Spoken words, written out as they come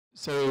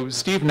So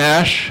Steve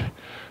Nash,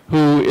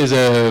 who is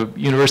a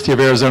University of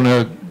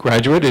Arizona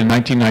graduate in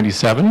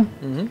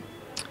 1997,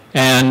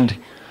 and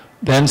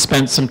then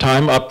spent some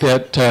time up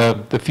at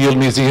the Field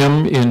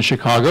Museum in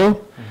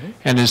Chicago,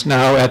 and is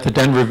now at the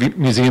Denver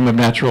Museum of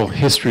Natural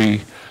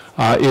History,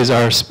 is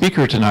our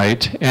speaker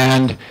tonight.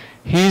 And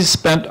he's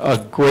spent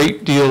a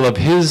great deal of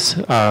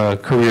his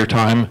career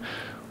time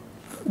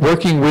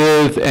working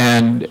with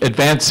and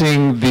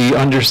advancing the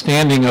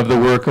understanding of the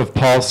work of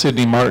Paul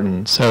Sidney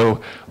Martin. So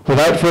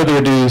without further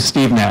ado,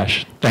 Steve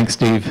Nash. Thanks,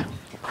 Steve.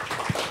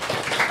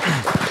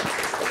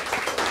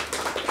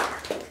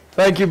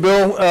 Thank you,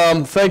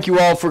 Bill. Thank you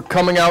all for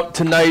coming out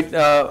tonight.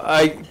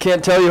 I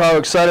can't tell you how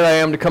excited I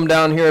am to come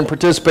down here and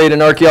participate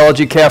in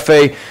Archaeology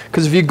Cafe,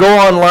 because if you go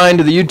online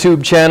to the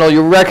YouTube channel,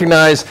 you'll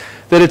recognize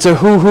that it's a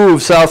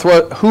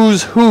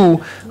who's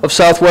who of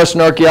Southwestern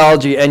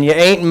archaeology, and you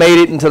ain't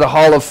made it into the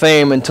Hall of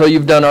Fame until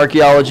you've done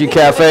Archaeology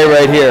Cafe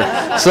right here.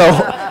 So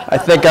I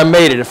think I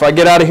made it. If I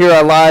get out of here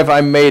alive, I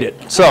made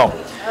it. So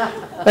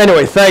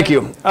anyway, thank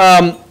you.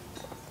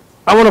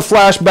 I want to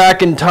flash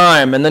back in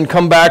time and then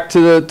come back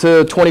to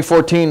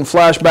 2014,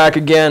 flash back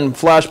again,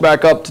 flash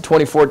back up to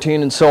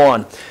 2014, and so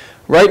on.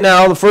 Right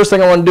now, the first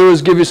thing I want to do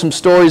is give you some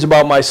stories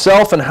about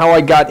myself and how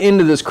I got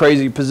into this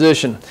crazy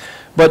position.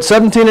 But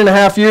 17 and a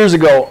half years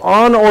ago,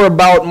 on or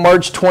about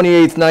March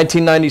 28th,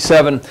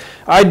 1997,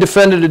 I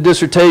defended a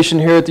dissertation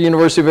here at the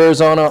University of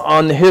Arizona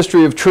on the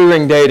history of tree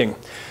ring dating.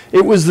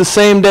 It was the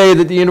same day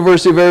that the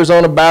University of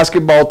Arizona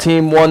basketball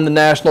team won the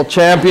national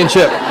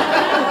championship.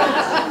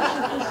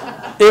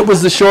 It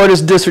was the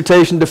shortest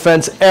dissertation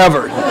defense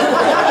ever.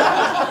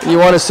 You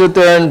want to sit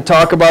there and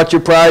talk about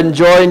your pride and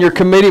joy, and your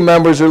committee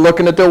members are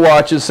looking at their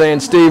watches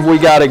saying, Steve, we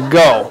got to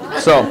go.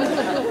 So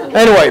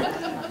anyway,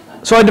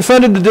 so I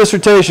defended the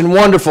dissertation,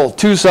 wonderful.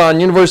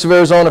 Tucson, University of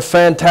Arizona,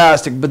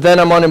 fantastic, but then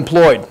I'm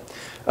unemployed.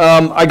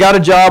 I got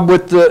a job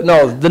with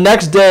the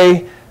next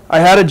day I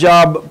had a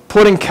job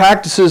putting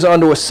cactuses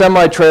onto a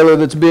semi-trailer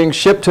that's being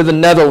shipped to the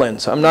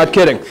Netherlands. I'm not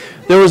kidding.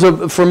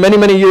 For many,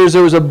 many years,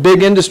 there was a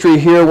big industry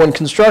here when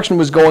construction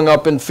was going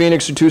up in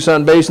Phoenix or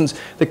Tucson basins.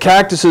 The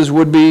cactuses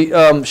would be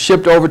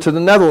shipped over to the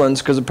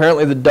Netherlands because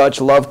apparently the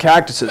Dutch love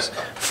cactuses.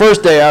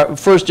 First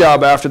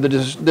job after the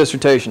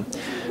dissertation.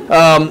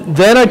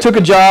 Then I took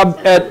a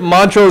job at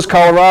Montrose,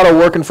 Colorado,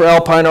 working for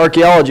Alpine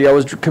Archaeology. I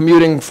was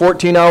commuting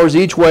 14 hours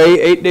each way,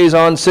 8 days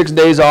on, 6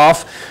 days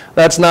off.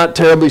 That's not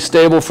terribly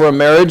stable for a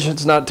marriage.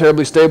 It's not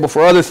terribly stable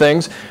for other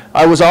things.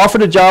 I was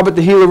offered a job at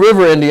the Gila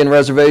River Indian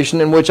Reservation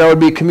in which I would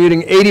be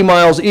commuting 80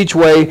 miles each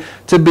way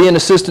to be an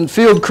assistant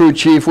field crew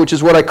chief, which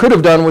is what I could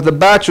have done with a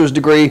bachelor's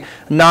degree,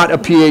 not a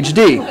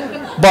PhD.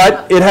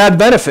 But it had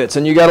benefits,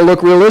 and you got to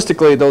look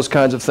realistically at those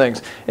kinds of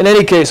things. In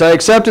any case, I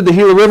accepted the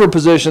Gila River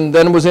position,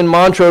 then was in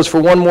Montrose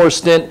for one more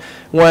stint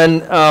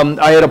when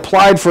I had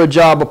applied for a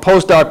job, a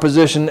postdoc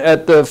position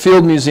at the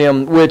Field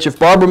Museum, which if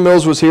Barbara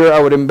Mills was here,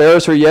 I would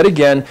embarrass her yet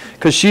again,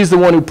 because she's the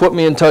one who put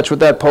me in touch with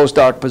that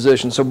postdoc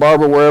position. So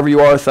Barbara, wherever you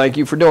are, thank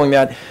you for doing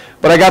that.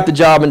 But I got the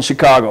job in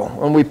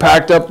Chicago, and we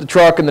packed up the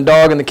truck and the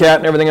dog and the cat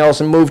and everything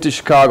else and moved to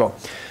Chicago.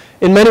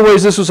 In many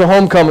ways, this was a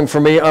homecoming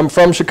for me. I'm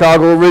from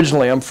Chicago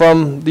originally. I'm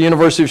from the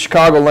University of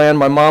Chicagoland.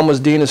 My mom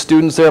was dean of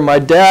students there. My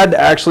dad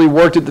actually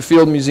worked at the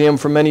Field Museum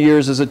for many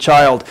years as a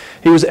child.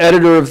 He was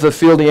editor of the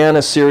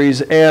Fieldiana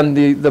series and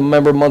the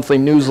Member Monthly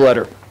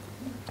newsletter.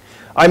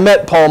 I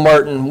met Paul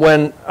Martin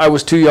when I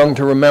was too young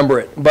to remember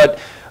it, but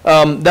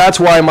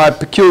that's why my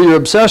peculiar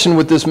obsession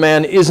with this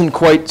man isn't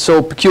quite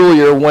so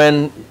peculiar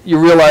when you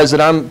realize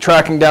that I'm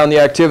tracking down the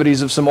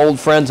activities of some old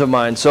friends of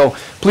mine. So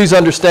please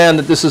understand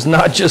that this is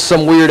not just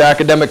some weird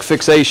academic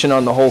fixation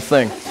on the whole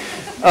thing.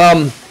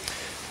 In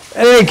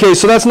any case,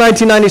 so that's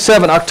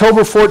 1997.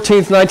 October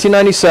 14th,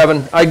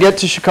 1997, I get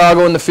to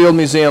Chicago in the Field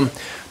Museum.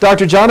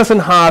 Dr. Jonathan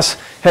Haas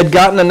had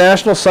gotten a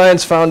National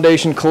Science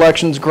Foundation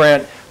collections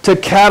grant to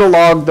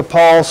catalog the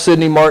Paul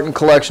Sidney Martin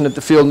collection at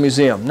the Field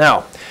Museum.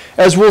 Now,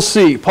 as we'll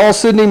see, Paul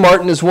Sidney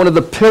Martin is one of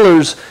the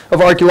pillars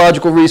of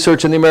archaeological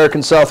research in the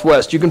American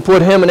Southwest. You can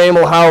put him and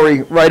Emil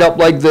Howry right up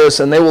like this,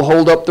 and they will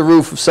hold up the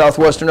roof of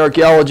Southwestern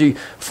archaeology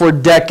for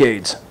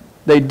decades.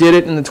 They did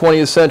it in the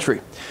 20th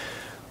century.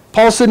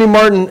 Paul Sidney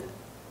Martin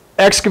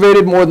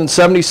excavated more than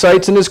 70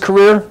 sites in his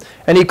career,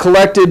 and he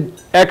collected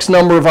X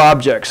number of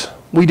objects.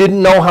 We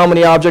didn't know how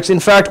many objects. In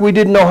fact, we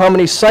didn't know how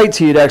many sites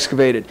he had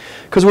excavated.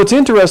 Because what's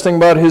interesting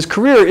about his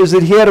career is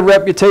that he had a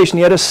reputation,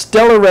 he had a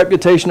stellar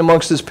reputation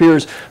amongst his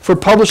peers for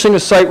publishing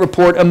a site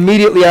report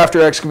immediately after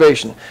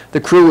excavation.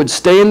 The crew would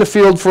stay in the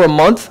field for a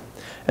month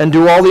and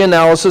do all the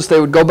analysis.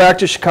 They would go back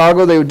to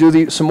Chicago, they would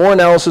do some more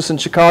analysis in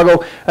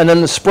Chicago, and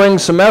then the spring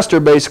semester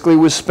basically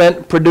was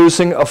spent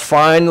producing a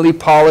finely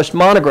polished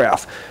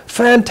monograph.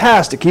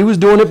 Fantastic. He was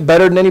doing it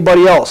better than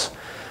anybody else.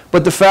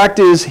 But the fact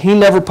is, he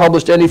never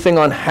published anything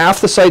on half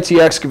the sites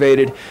he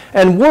excavated,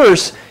 and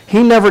worse,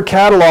 he never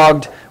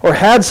cataloged or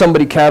had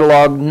somebody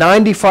catalog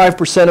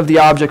 95% of the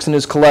objects in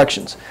his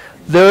collections.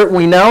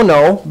 We now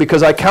know,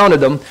 because I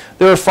counted them,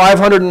 there are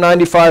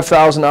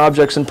 595,000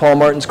 objects in Paul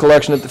Martin's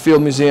collection at the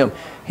Field Museum.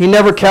 He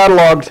never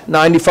cataloged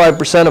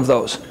 95% of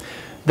those.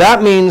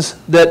 That means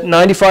that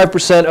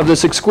 95% of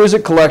this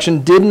exquisite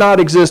collection did not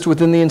exist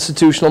within the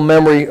institutional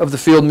memory of the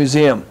Field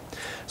Museum.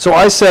 So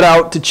I set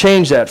out to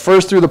change that,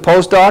 first through the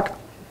postdoc,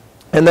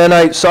 and then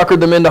I suckered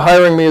them into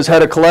hiring me as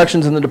head of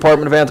collections in the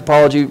Department of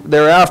Anthropology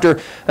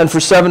thereafter. And for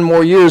 7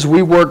 more years,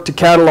 we worked to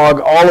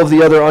catalog all of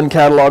the other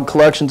uncatalogued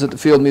collections at the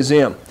Field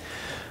Museum.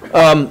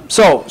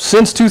 So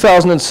since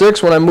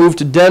 2006, when I moved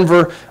to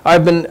Denver,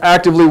 I've been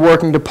actively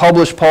working to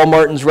publish Paul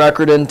Martin's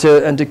record and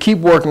to keep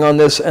working on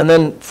this. And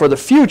then for the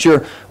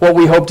future, what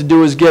we hope to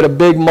do is get a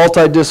big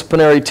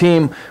multidisciplinary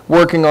team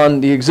working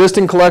on the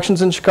existing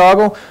collections in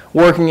Chicago,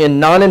 working in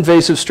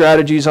non-invasive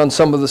strategies on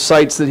some of the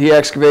sites that he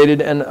excavated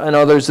and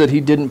others that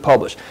he didn't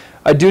publish.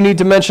 I do need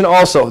to mention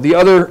also the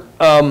other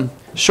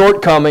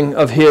shortcoming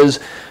of his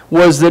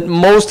was that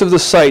most of the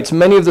sites,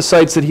 many of the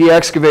sites that he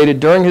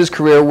excavated during his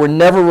career were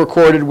never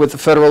recorded with the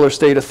federal or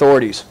state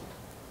authorities.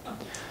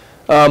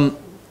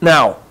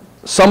 Now,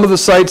 some of the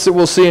sites that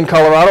we'll see in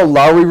Colorado,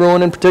 Lowry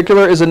Ruin in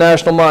particular, is a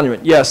national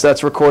monument. Yes,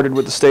 that's recorded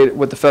with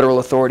the federal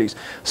authorities.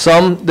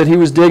 Some that he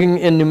was digging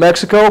in New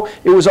Mexico,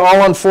 it was all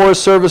on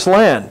Forest Service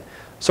land.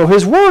 So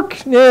his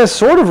work, yeah,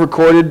 sort of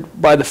recorded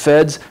by the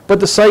feds, but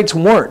the sites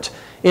weren't.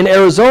 In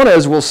Arizona,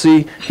 as we'll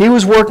see, he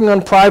was working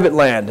on private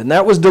land, and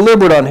that was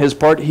deliberate on his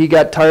part. He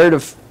got tired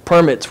of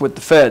permits with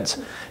the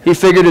feds. He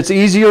figured it's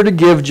easier to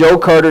give Joe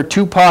Carter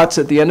 2 pots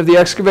at the end of the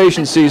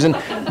excavation season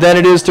than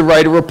it is to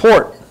write a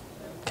report.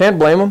 Can't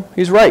blame him.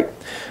 He's right.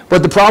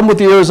 But the problem with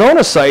the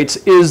Arizona sites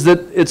is that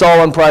it's all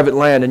on private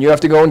land, and you have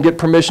to go and get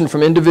permission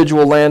from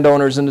individual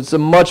landowners, and it's a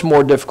much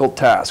more difficult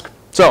task.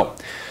 So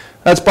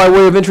that's by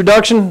way of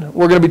introduction.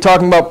 We're going to be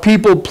talking about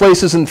people,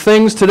 places, and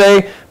things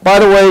today. By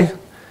the way,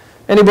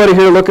 anybody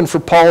here looking for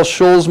Paul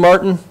Schulz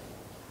Martin?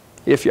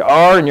 If you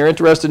are and you're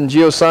interested in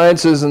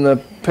geosciences and the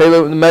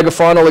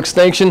megafaunal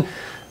extinction,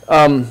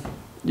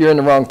 you're in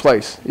the wrong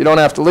place. You don't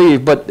have to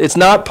leave, but it's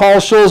not Paul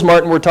Schulz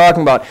Martin we're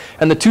talking about.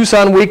 And the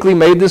Tucson Weekly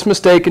made this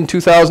mistake in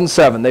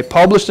 2007. They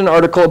published an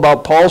article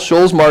about Paul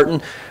Schulz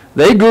Martin.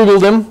 They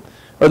Googled him,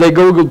 or they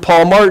Googled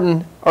Paul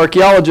Martin,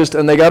 archaeologist,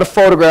 and they got a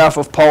photograph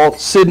of Paul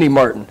Sidney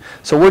Martin.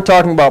 So we're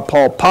talking about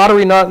Paul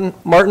Pottery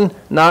Martin,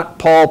 not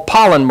Paul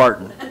Pollen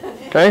Martin.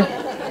 Okay?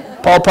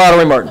 Paul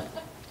Pottery Martin.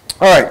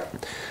 All right,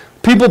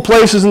 people,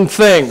 places, and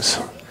things.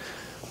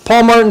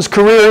 Paul Martin's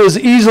career is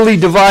easily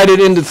divided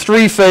into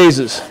 3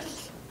 phases.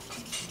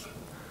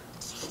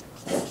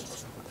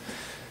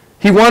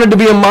 He wanted to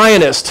be a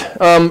Mayanist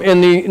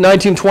in the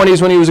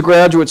 1920s when he was a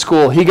graduate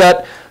school. He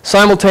got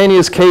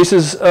simultaneous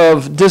cases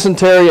of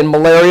dysentery and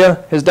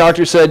malaria. His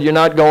doctor said, "You're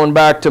not going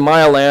back to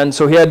Maya land,"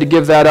 so he had to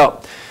give that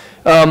up.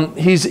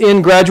 He's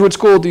in graduate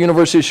school at the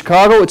University of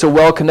Chicago. It's a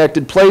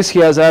well-connected place. He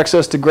has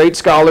access to great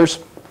scholars.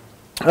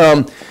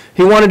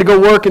 He wanted to go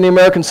work in the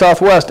American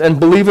Southwest, and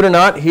believe it or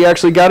not, he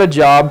actually got a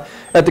job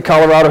at the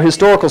Colorado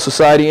Historical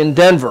Society in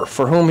Denver,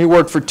 for whom he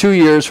worked for 2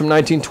 years from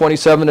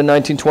 1927 to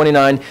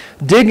 1929,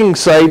 digging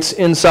sites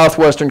in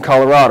southwestern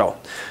Colorado.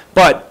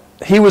 But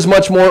he was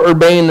much more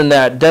urbane than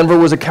that. Denver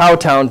was a cow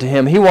town to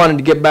him. He wanted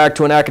to get back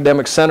to an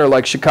academic center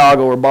like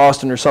Chicago or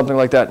Boston or something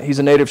like that. He's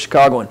a native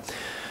Chicagoan.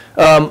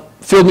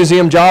 Field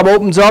Museum job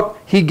opens up.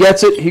 He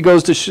gets it. He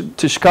goes to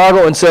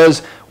Chicago and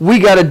says, "We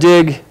got to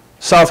dig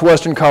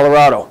southwestern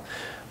Colorado."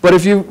 But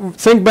if you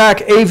think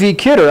back, A.V.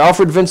 Kidder,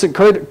 Alfred Vincent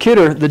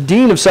Kidder, the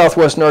dean of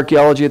Southwestern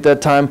Archaeology at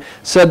that time,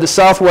 said the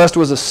Southwest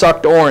was a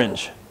sucked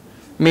orange,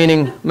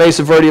 meaning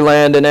Mesa Verde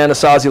land and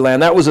Anasazi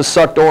land. That was a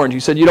sucked orange. He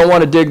said, you don't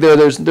want to dig there.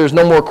 There's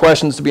no more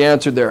questions to be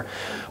answered there.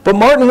 But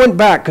Martin went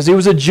back because he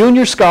was a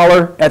junior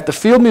scholar at the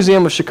Field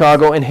Museum of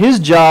Chicago, and his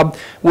job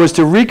was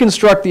to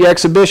reconstruct the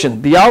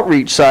exhibition, the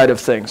outreach side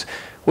of things,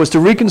 was to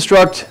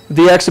reconstruct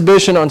the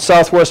exhibition on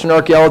Southwestern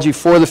Archaeology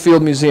for the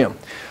Field Museum.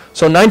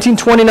 So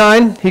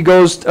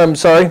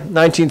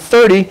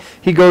 1930,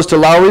 he goes to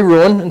Lowry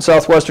Ruin in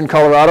southwestern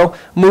Colorado,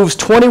 moves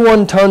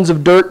 21 tons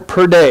of dirt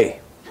per day.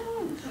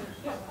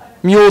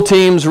 Mule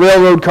teams,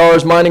 railroad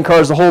cars, mining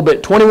cars, the whole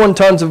bit. 21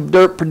 tons of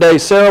dirt per day.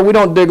 Sarah, we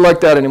don't dig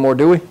like that anymore,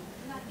 do we?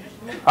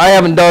 I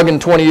haven't dug in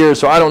 20 years,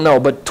 so I don't know.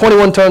 But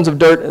 21 tons of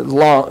dirt is a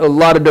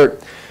lot of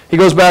dirt. He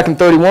goes back in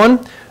 31.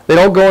 They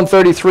don't go in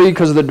 33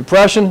 because of the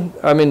Depression.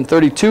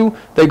 32.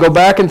 They go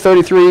back in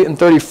 33 and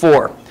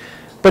 34.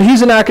 But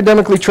he's an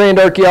academically trained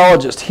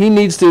archaeologist. He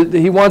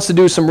wants to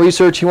do some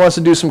research. He wants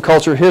to do some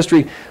cultural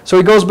history. So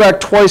he goes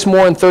back twice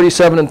more in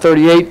 37 and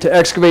 38 to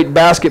excavate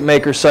basket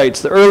maker sites,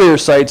 the earlier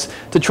sites,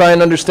 to try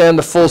and understand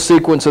the full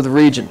sequence of the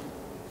region.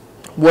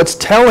 What's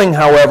telling,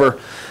 however,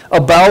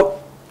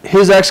 about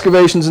his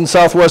excavations in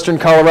southwestern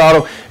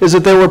Colorado is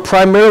that they were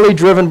primarily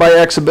driven by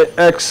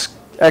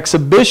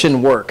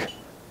exhibition work,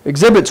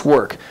 exhibits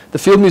work. The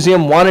Field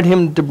Museum wanted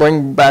him to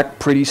bring back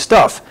pretty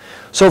stuff.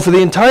 So for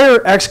the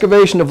entire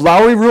excavation of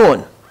Lowry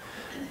Ruin,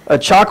 a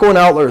Chacoan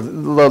outlier,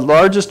 the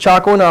largest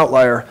Chacoan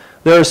outlier,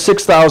 there are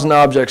 6,000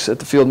 objects at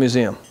the Field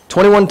Museum.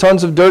 21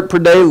 tons of dirt per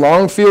day,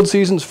 long field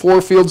seasons, 4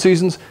 field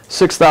seasons,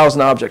 6,000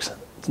 objects.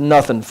 It's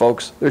nothing,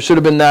 folks. There should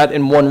have been that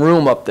in one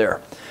room up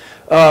there.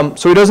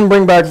 So he doesn't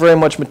bring back very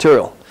much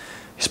material.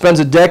 He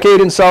spends a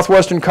decade in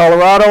southwestern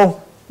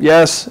Colorado,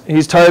 Yes,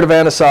 he's tired of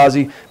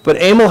Anasazi, but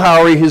Emil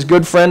Haury, his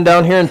good friend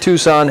down here in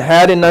Tucson,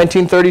 had in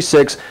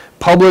 1936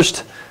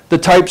 published the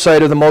type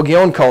site of the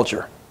Mogollon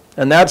culture.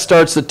 And that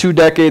starts the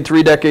 2-decade,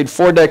 3-decade,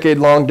 4-decade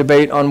long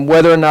debate on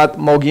whether or not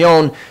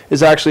Mogollon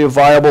is actually a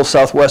viable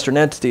southwestern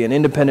entity, an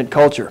independent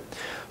culture.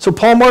 So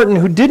Paul Martin,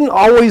 who didn't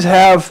always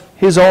have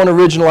his own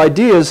original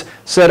ideas,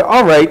 said,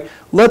 all right,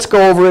 let's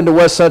go over into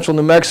west central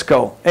New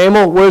Mexico.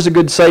 Emil, where's a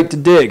good site to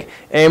dig?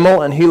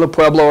 Emil and Gila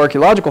Pueblo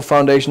Archaeological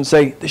Foundation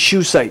say, the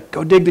shoe site,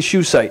 go dig the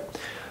shoe site.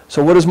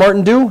 So what does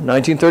Martin do?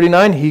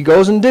 1939, he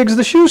goes and digs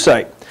the shoe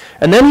site.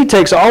 And then he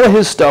takes all of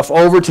his stuff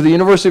over to the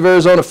University of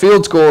Arizona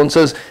Field School and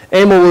says,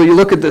 Emil, will you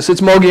look at this?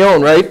 It's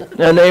Mogollon, right?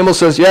 And Emil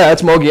says, yeah,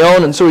 it's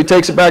Mogollon. And so he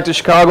takes it back to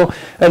Chicago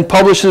and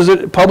publishes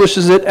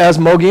it as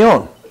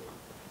Mogollon.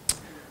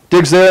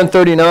 Digs there in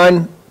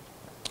 39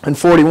 and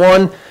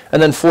 41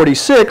 and then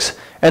 46.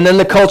 And then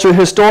the culture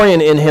historian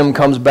in him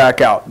comes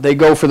back out. They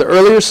go for the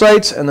earlier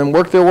sites and then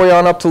work their way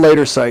on up to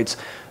later sites.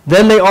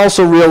 Then they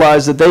also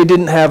realized that they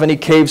didn't have any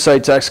cave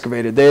sites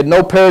excavated. They had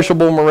no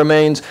perishable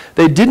remains.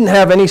 They didn't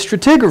have any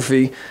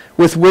stratigraphy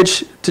with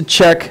which to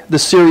check the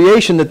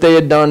seriation that they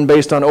had done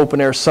based on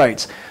open-air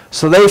sites.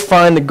 So they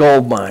find the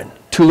gold mine,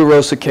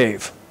 Tularosa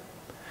Cave.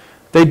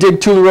 They dig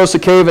Tularosa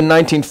Cave in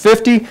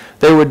 1950.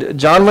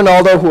 John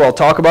Rinaldo, who I'll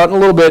talk about in a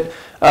little bit,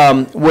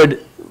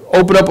 would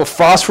open up a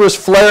phosphorus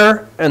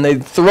flare, and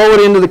they'd throw it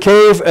into the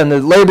cave, and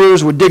the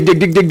laborers would dig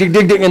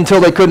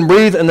until they couldn't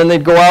breathe, and then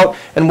they'd go out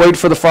and wait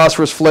for the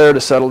phosphorus flare to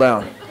settle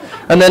down.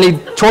 And then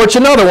he'd torch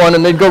another one,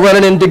 and they'd go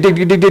running in,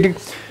 dig.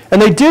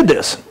 And they did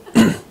this.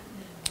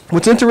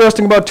 What's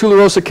interesting about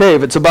Tularosa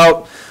Cave, it's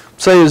about,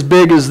 say, as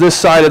big as this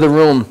side of the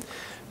room.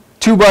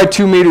 2 by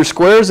 2 meter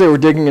squares. They were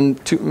digging in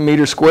 2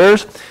 meter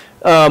squares.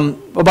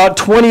 About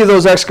 20 of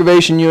those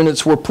excavation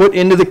units were put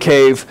into the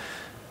cave.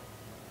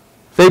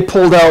 They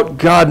pulled out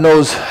God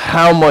knows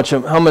how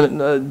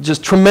many,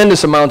 just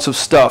tremendous amounts of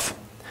stuff.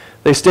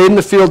 They stayed in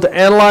the field to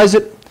analyze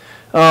it,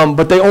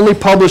 but they only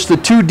published the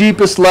 2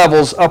 deepest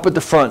levels up at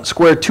the front.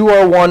 Square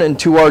 2R1 and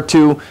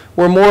 2R2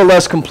 were more or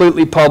less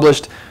completely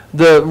published.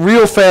 The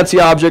real fancy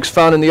objects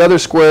found in the other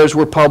squares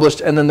were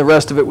published, and then the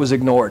rest of it was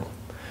ignored.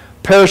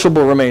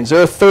 Perishable remains.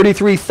 There are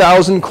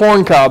 33,000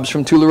 corn cobs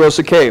from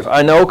Tularosa Cave.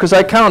 I know because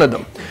I counted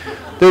them.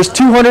 There's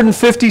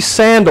 250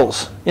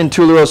 sandals in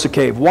Tularosa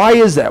Cave. Why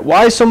is that?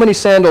 Why so many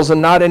sandals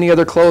and not any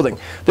other clothing?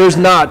 There's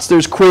knots,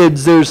 there's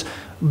quids, there's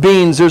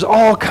beans, there's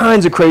all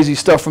kinds of crazy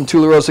stuff from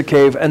Tularosa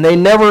Cave, and they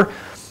never,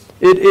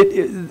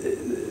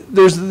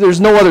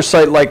 there's no other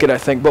site like it, I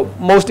think. But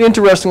most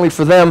interestingly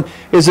for them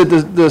is that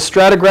the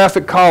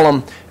stratigraphic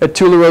column at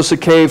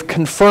Tularosa Cave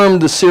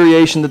confirmed the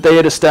seriation that they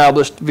had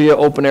established via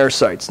open-air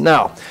sites.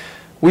 Now,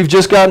 we've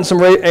just gotten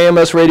some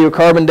AMS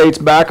radiocarbon dates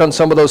back on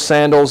some of those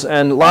sandals,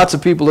 and lots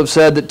of people have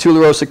said that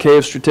Tularosa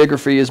Cave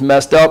stratigraphy is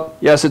messed up.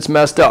 Yes, it's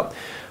messed up.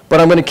 But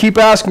I'm going to keep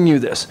asking you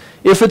this.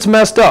 If it's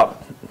messed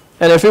up,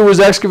 and if it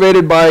was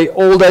excavated by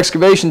old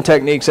excavation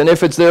techniques, and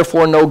if it's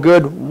therefore no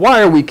good,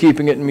 why are we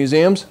keeping it in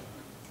museums?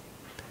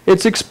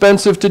 It's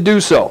expensive to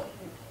do so.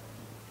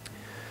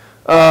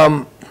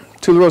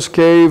 Tularosa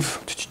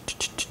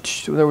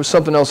Cave, there was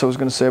something else I was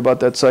going to say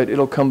about that site.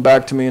 It'll come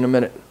back to me in a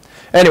minute.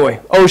 Anyway,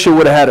 OSHA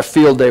would have had a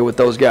field day with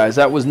those guys.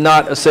 That was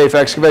not a safe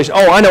excavation.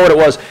 Oh, I know what it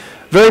was.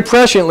 Very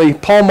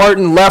presciently, Paul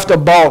Martin left a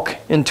bulk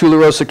in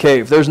Tularosa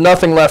Cave. There's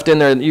nothing left in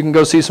there. You can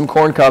go see some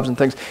corn cobs and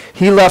things.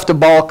 He left a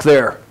bulk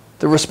there.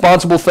 The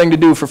responsible thing to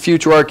do for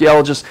future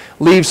archaeologists,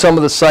 leave some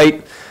of the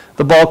site.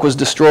 The bulk was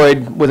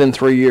destroyed within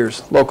 3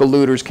 years. Local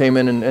looters came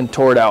in and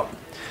tore it out.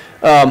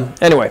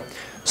 Anyway.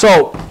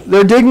 So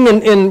they're digging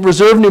in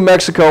Reserve, New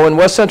Mexico, in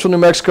west central New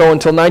Mexico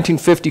until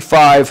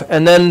 1955,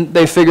 and then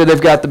they figure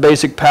they've got the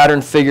basic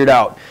pattern figured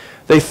out.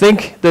 They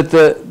think that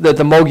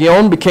the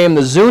Mogollon became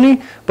the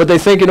Zuni, but they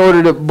think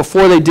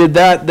before they did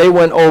that, they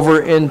went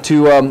over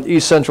into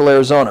east central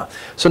Arizona.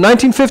 So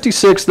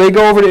 1956, they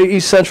go over to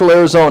east central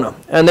Arizona,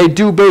 and they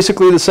do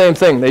basically the same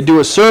thing. They do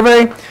a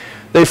survey,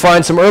 they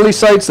find some early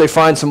sites, they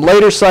find some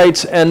later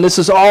sites, and this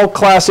is all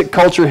classic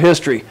culture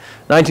history.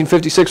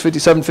 1956,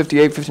 57,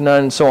 58,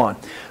 59, and so on.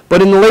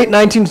 But in the late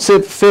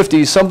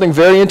 1950s, something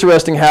very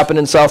interesting happened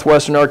in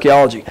southwestern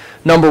archaeology.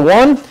 Number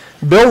one,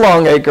 Bill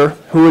Longacre,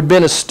 who had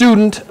been a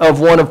student of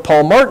one of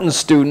Paul Martin's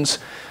students,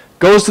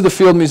 goes to the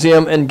Field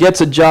Museum and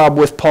gets a job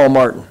with Paul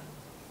Martin.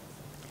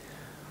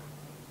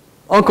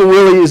 Uncle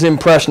Willie is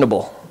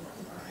impressionable.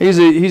 He's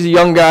a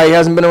young guy. He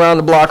hasn't been around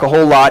the block a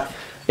whole lot.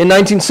 In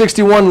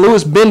 1961,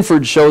 Louis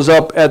Binford shows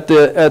up at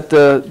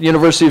the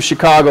University of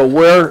Chicago,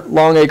 where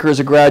Longacre is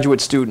a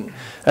graduate student.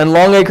 And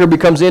Longacre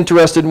becomes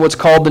interested in what's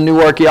called the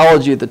New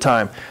Archaeology at the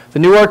time. The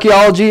New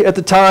Archaeology at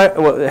the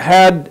time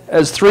had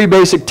as 3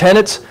 basic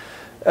tenets: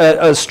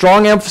 a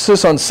strong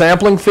emphasis on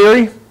sampling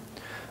theory,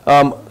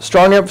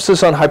 strong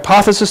emphasis on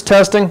hypothesis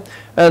testing,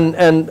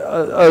 and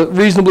a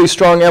reasonably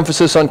strong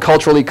emphasis on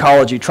cultural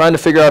ecology, trying to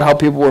figure out how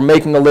people were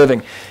making a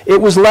living. It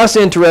was less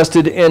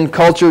interested in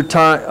culture,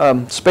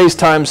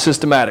 space-time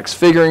systematics,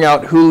 figuring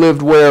out who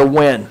lived where,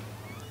 when.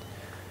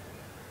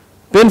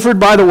 Binford,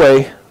 by the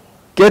way,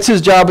 gets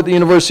his job at the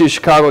University of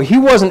Chicago. He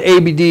wasn't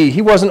ABD.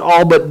 He wasn't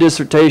all but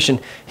dissertation.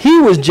 He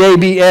was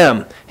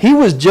JBM. He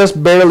was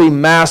just barely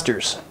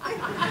master's.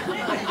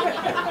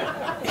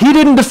 He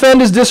didn't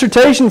defend his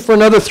dissertation for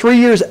another 3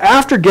 years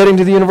after getting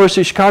to the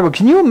University of Chicago.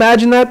 Can you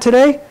imagine that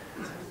today?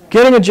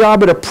 Getting a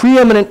job at a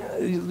preeminent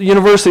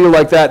university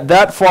like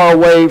that far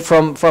away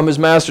from his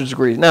master's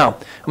degree. Now,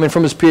 I mean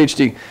from his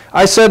PhD.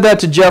 I said that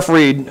to Jeff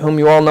Reed, whom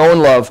you all know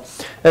and love,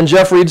 and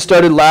Jeff Reed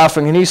started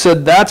laughing, and he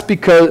said that's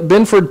because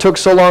Binford took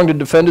so long to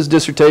defend his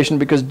dissertation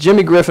because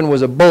Jimmy Griffin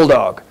was a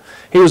bulldog.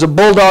 He was a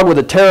bulldog with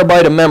a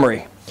terabyte of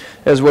memory,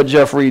 is what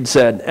Jeff Reed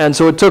said. And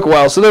so it took a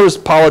while. So there was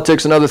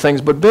politics and other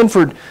things, but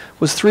Binford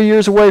was 3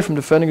 years away from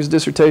defending his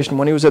dissertation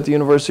when he was at the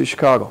University of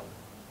Chicago.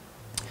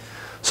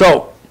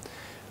 So,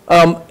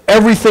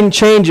 everything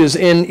changes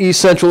in East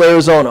Central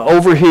Arizona,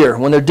 over here,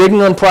 when they're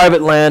digging on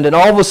private land, and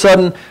all of a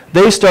sudden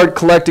they start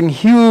collecting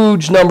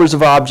huge numbers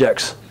of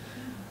objects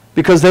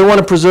because they want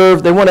to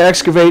preserve, they want to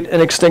excavate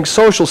an extinct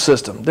social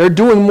system. They're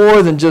doing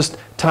more than just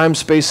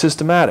time-space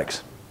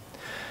systematics.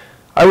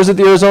 I was at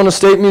the Arizona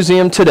State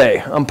Museum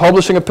today. I'm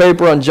publishing a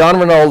paper on John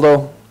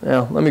Rinaldo.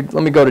 Yeah, let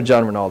me go to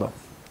John Rinaldo.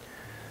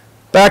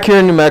 Back here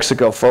in New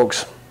Mexico,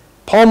 folks.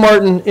 Paul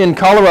Martin in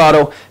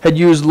Colorado had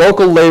used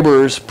local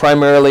laborers,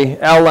 primarily,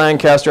 Al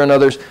Lancaster and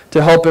others,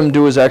 to help him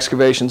do his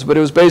excavations, but it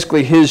was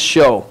basically his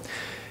show.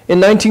 In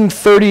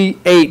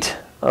 1938,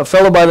 a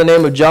fellow by the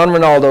name of John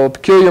Rinaldo, a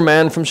peculiar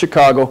man from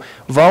Chicago,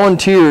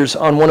 volunteers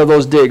on one of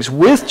those digs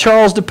with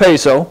Charles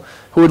DePeso,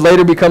 who would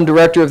later become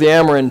director of the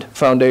Amerind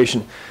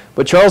Foundation.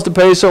 But Charles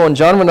DePeso and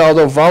John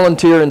Rinaldo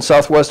volunteer in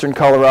southwestern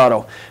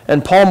Colorado,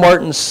 and Paul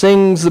Martin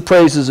sings the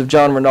praises of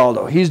John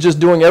Rinaldo. He's just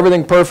doing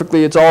everything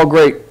perfectly. It's all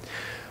great.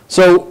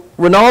 So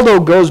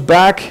Rinaldo goes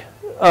back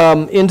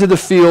into the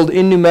field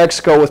in New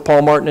Mexico with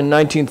Paul Martin in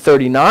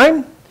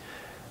 1939,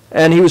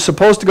 and he was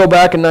supposed to go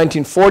back in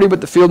 1940,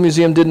 but the Field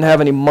Museum didn't have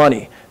any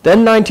money. Then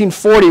in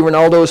 1940,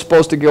 Rinaldo was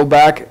supposed to go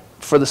back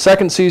for the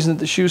second season at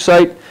the shoe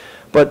site,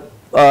 but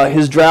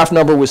his draft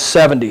number was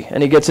 70,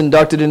 and he gets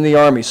inducted in the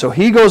Army. So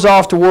he goes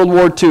off to World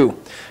War II.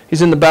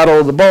 He's in the Battle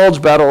of the Bulge,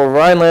 Battle of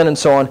Rhineland, and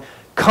so on.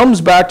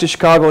 Comes back to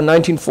Chicago in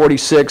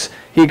 1946.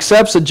 He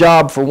accepts a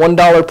job for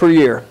 $1 per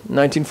year in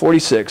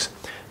 1946.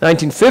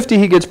 1950,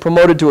 he gets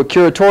promoted to a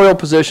curatorial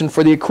position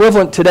for the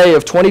equivalent today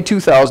of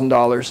 $22,000.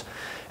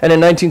 And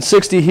in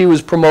 1960, he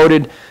was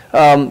promoted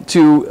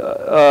to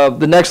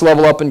the next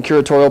level up in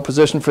curatorial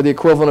position for the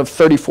equivalent of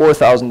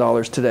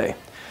 $34,000 today.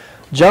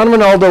 John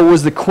Rinaldo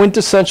was the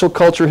quintessential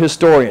culture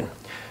historian.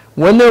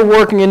 When they're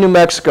working in New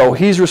Mexico,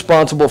 he's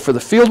responsible for the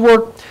field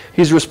work.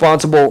 He's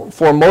responsible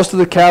for most of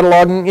the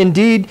cataloging.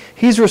 Indeed,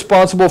 he's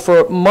responsible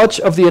for much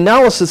of the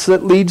analysis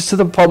that leads to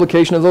the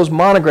publication of those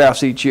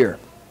monographs each year.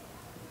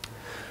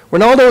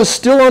 Rinaldo is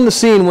still on the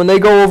scene when they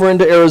go over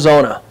into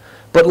Arizona,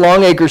 but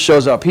Longacre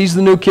shows up. He's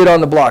the new kid on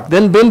the block.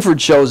 Then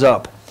Binford shows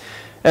up.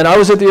 And I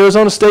was at the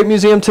Arizona State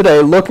Museum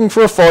today looking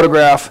for a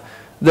photograph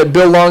that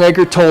Bill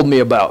Longacre told me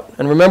about.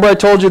 And remember I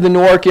told you the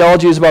new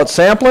archaeology is about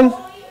sampling?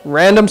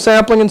 Random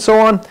sampling and so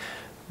on.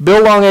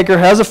 Bill Longacre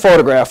has a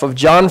photograph of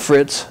John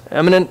Fritz,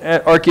 eminent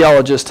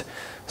archaeologist,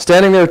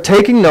 standing there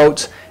taking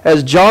notes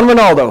as John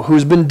Rinaldo,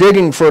 who's been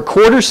digging for a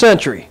quarter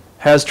century,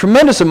 has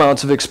tremendous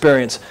amounts of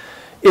experience,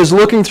 is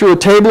looking through a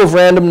table of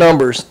random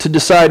numbers to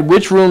decide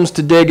which rooms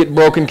to dig at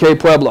Broken K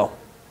Pueblo.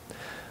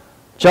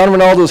 John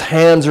Rinaldo's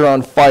hands are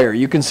on fire.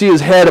 You can see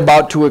his head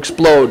about to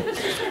explode.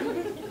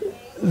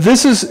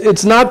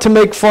 It's not to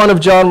make fun of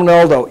John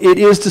Rinaldo. It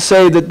is to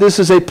say that this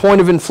is a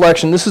point of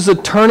inflection. This is a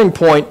turning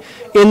point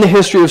in the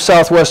history of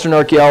southwestern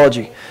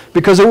archaeology,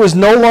 because it was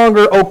no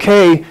longer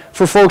okay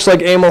for folks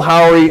like Emil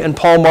Haury and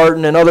Paul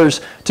Martin and others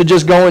to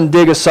just go and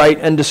dig a site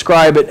and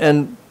describe it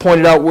and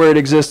point it out where it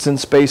exists in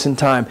space and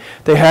time.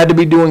 They had to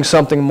be doing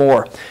something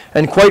more.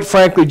 And quite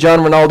frankly,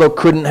 John Rinaldo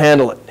couldn't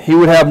handle it. He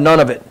would have none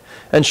of it.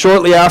 And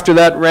shortly after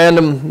that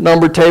random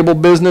number table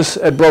business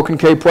at Broken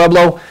K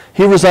Pueblo,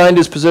 he resigned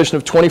his position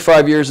of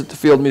 25 years at the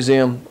Field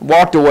Museum,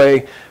 walked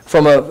away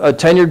from a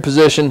tenured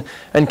position,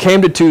 and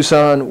came to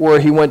Tucson, where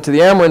he went to the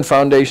Amerind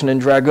Foundation in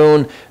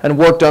Dragoon and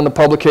worked on the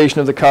publication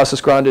of the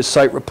Casas Grandes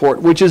site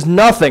report, which is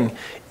nothing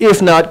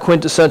if not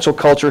quintessential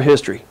culture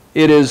history.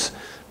 It is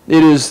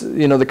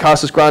the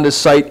Casas Grandes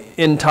site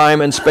in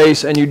time and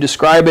space, and you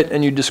describe it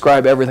and you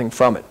describe everything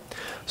from it.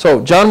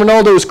 So John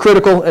Rinaldo is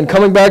critical, and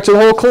coming back to the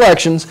whole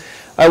collections,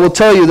 I will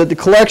tell you that the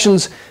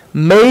collections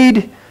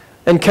made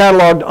and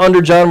cataloged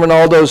under John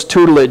Rinaldo's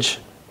tutelage,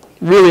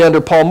 really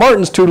under Paul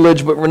Martin's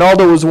tutelage, but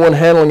Rinaldo was the one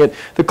handling it,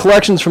 the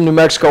collections from New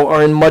Mexico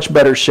are in much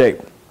better shape.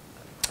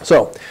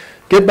 So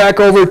get back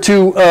over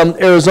to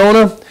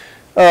Arizona.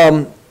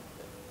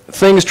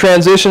 Things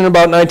transition in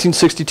about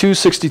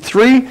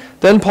 1962-63.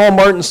 Then Paul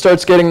Martin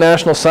starts getting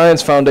National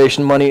Science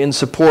Foundation money in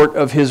support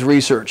of his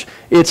research.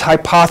 It's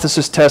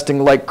hypothesis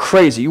testing like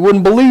crazy. You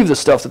wouldn't believe the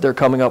stuff that they're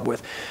coming up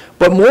with.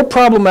 But more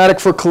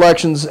problematic for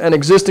collections and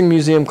existing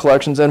museum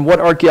collections and what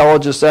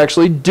archaeologists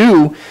actually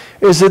do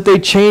is that they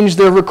change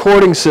their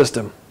recording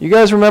system. You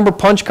guys remember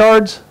punch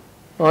cards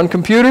on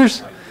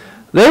computers?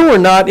 They were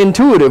not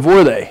intuitive,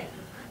 were they?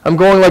 I'm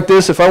going like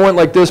this. If I went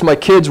like this, my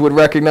kids would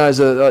recognize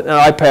an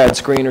iPad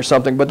screen or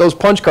something, but those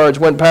punch cards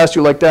went past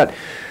you like that.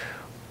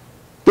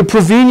 The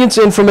provenience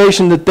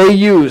information that they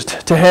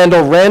used to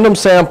handle random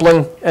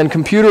sampling and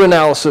computer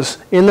analysis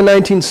in the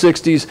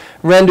 1960s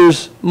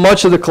renders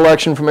much of the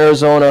collection from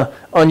Arizona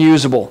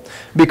unusable,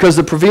 because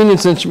the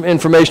provenience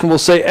information will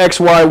say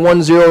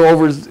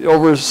XY10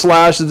 over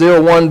slash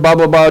 01 blah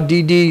blah blah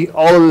DD,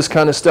 all of this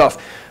kind of stuff.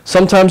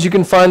 Sometimes you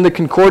can find the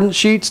concordant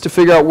sheets to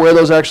figure out where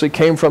those actually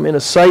came from in a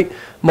site.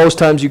 Most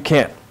times you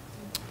can't.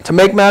 To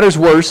make matters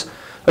worse,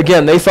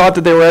 again, they thought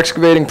that they were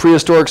excavating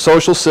prehistoric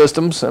social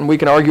systems, and we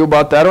can argue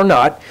about that or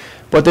not,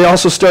 but they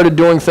also started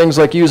doing things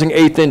like using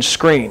 1/8-inch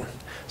screen.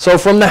 So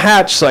from the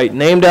Hatch site,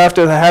 named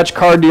after the Hatch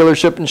car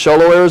dealership in Show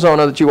Low,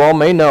 Arizona, that you all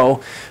may know,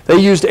 they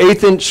used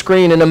 1/8-inch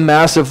screen in a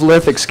massive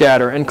lithic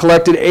scatter and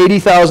collected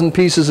 80,000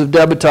 pieces of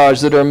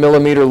debitage that are a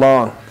millimeter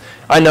long.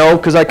 I know,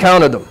 because I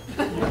counted them.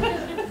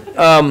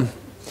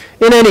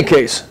 In any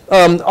case,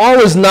 all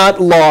is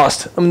not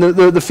lost. I mean,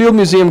 the Field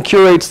Museum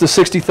curates the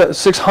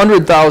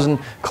 600,000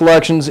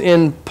 collections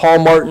in Paul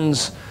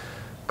Martin's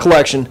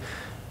collection.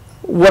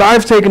 What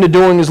I've taken to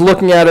doing is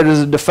looking at it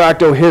as a de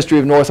facto history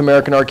of North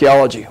American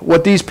archaeology.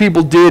 What these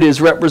people did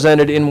is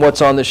represented in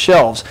what's on the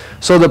shelves.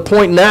 So the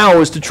point now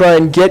is to try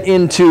and get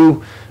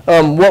into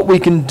what we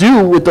can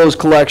do with those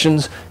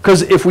collections,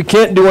 because if we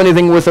can't do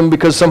anything with them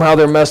because somehow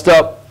they're messed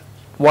up,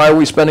 why are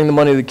we spending the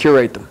money to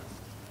curate them?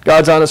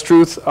 God's honest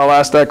truth, I'll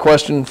ask that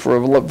question for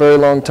a very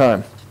long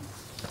time.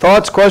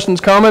 Thoughts,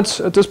 questions, comments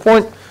at this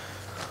point?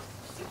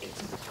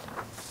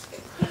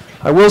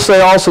 I will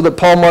say also that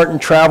Paul Martin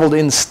traveled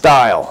in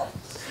style.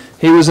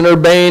 He was an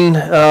urbane,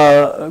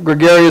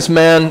 gregarious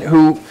man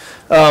who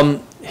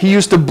he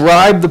used to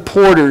bribe the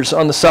porters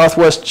on the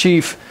Southwest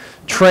Chief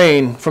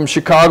train from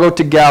Chicago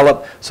to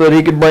Gallup so that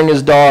he could bring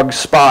his dog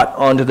Spot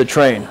onto the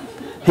train.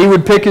 He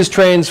would pick his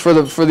trains for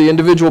the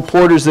individual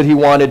porters that he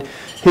wanted.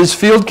 His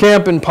field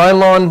camp in Pine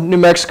Lawn, New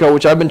Mexico,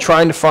 which I've been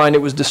trying to find,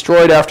 it was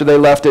destroyed after they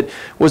left it,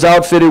 was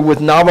outfitted with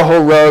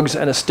Navajo rugs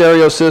and a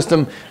stereo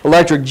system,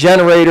 electric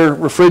generator,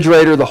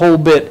 refrigerator, the whole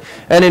bit.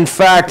 And in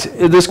fact,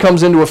 this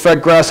comes into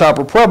effect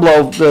Grasshopper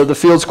Pueblo, the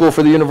field school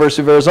for the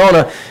University of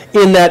Arizona,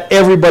 in that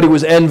everybody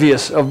was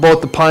envious of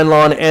both the Pine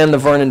Lawn and the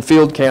Vernon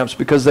field camps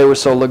because they were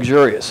so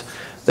luxurious.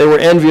 They were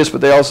envious,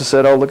 but they also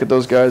said, oh, look at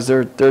those guys,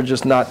 they're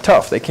just not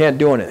tough. They can't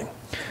do anything.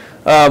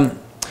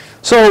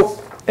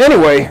 So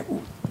anyway,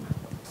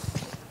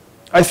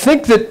 I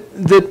think that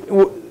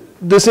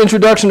this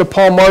introduction to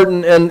Paul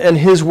Martin and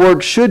his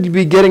work should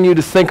be getting you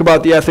to think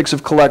about the ethics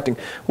of collecting.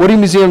 What do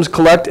museums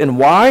collect and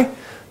why?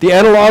 The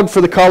analog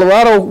for the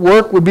Colorado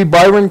work would be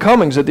Byron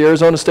Cummings at the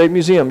Arizona State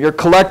Museum. You're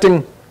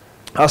collecting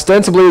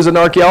ostensibly as an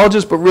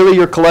archaeologist, but really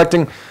you're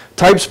collecting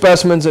type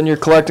specimens and you're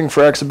collecting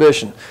for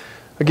exhibition.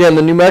 Again,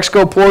 the New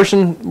Mexico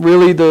portion,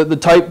 really the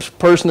type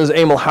person is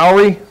Emil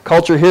Howry,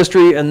 culture,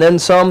 history, and then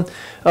some.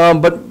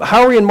 But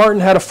Howry and Martin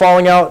had a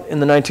falling out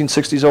in the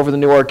 1960s over the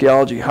new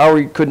archaeology.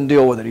 Howry couldn't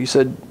deal with it. He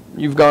said,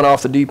 you've gone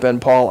off the deep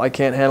end, Paul. I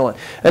can't handle it.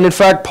 And in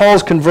fact,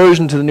 Paul's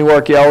conversion to the new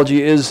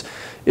archaeology is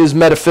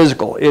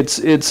metaphysical. It's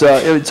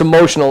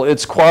emotional.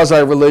 It's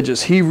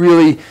quasi-religious. He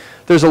really,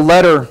 there's a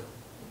letter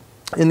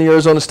in the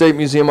Arizona State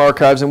Museum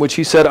archives in which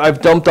he said, I've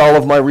dumped all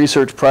of my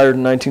research prior to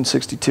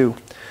 1962.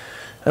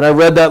 And I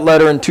read that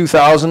letter in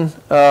 2000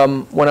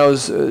 when I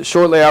was,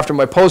 shortly after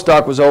my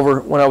postdoc was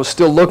over, when I was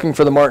still looking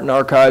for the Martin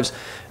archives.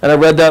 And I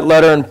read that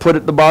letter and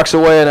put the box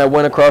away, and I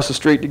went across the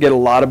street to get a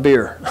lot of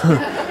beer.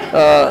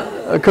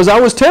 Because I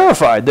was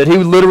terrified that he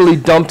literally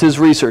dumped his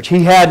research.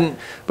 He hadn't,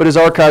 but his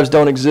archives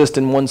don't exist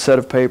in one set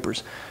of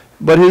papers.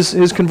 But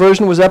his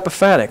conversion was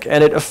epiphanic,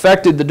 and it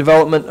affected the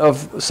development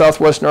of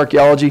Southwestern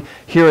archaeology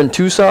here in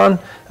Tucson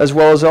as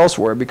well as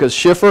elsewhere, because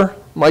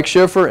Mike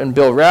Schiffer and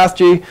Bill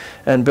Rathje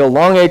and Bill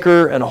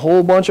Longacre and a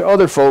whole bunch of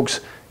other folks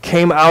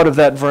came out of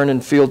that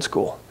Vernon Field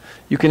School.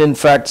 You can in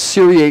fact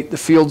seriate the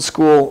field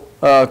school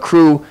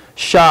crew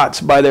shots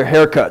by their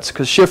haircuts,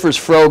 because Schiffer's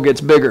fro gets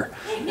bigger,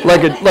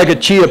 like a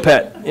cheetah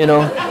pet, you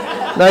know.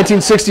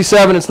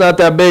 1967 it's not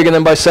that big, and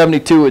then by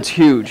 72 it's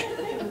huge.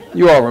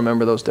 You all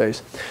remember those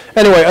days.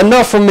 Anyway,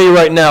 enough from me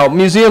right now.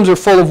 Museums are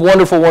full of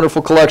wonderful,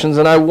 wonderful collections,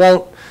 and I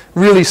won't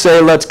really say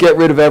let's get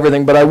rid of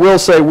everything, but I will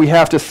say we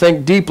have to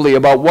think deeply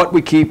about what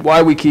we keep,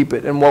 why we keep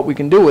it, and what we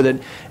can do with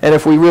it. And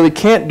if we really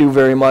can't do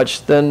very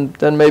much, then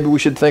maybe we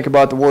should think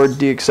about the word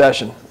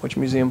deaccession, which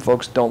museum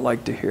folks don't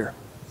like to hear.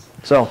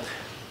 So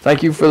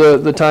thank you for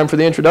the time for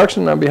the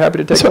introduction, and I'll be happy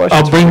to take questions.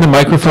 I'll bring the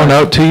microphone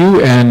out to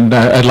you, and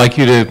I'd like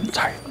you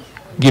to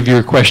give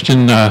your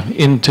question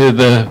into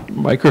the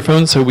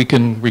microphone so we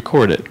can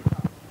record it.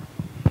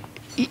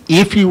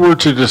 If you were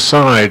to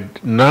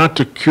decide not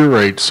to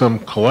curate some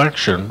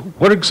collection,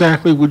 what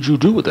exactly would you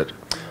do with it?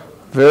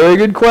 Very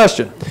good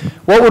question.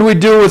 What would we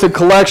do with a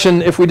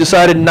collection if we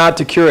decided not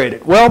to curate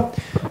it? Well,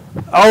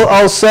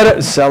 I'll sell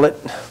it,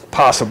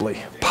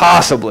 possibly.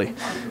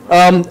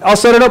 I'll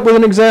set it up with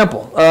an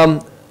example.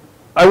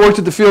 I worked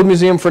at the Field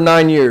Museum for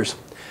 9 years.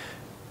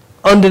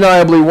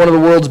 Undeniably one of the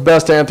world's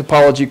best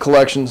anthropology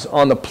collections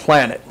on the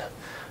planet.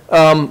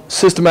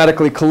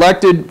 systematically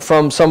collected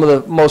from some of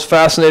the most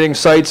fascinating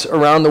sites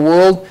around the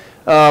world.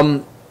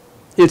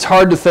 It's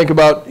hard to think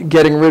about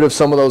getting rid of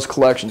some of those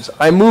collections.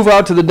 I move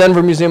out to the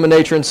Denver Museum of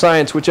Nature and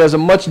Science, which has a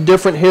much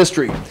different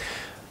history.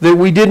 That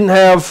we didn't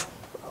have,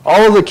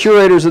 all of the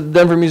curators at the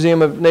Denver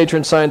Museum of Nature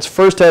and Science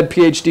first had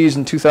PhDs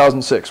in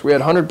 2006. We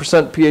had 100%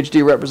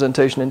 PhD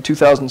representation in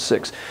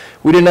 2006.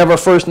 We didn't have our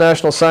first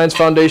National Science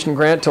Foundation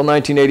grant until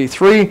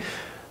 1983.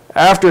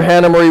 After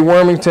Hannah Marie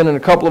Wormington and a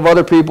couple of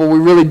other people, we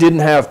really didn't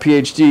have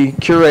PhD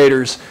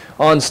curators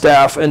on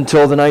staff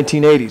until the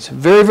 1980s.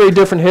 Very, very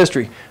different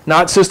history.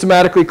 Not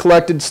systematically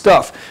collected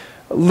stuff.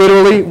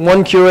 Literally,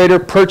 one curator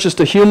purchased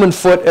a human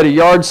foot at a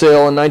yard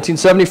sale in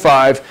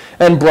 1975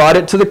 and brought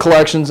it to the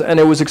collections, and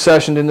it was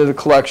accessioned into the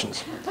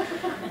collections.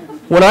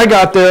 When I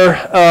got there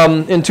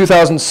in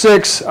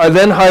 2006, I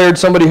then hired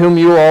somebody whom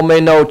you all may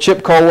know,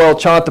 Chip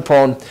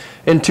Colwell-Chontapone,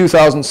 in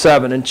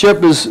 2007. And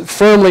Chip is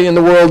firmly in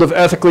the world of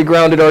ethically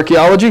grounded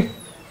archaeology.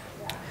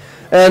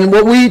 And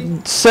what we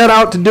set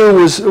out to do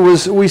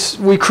was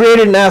we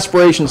created an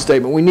aspiration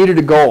statement. We needed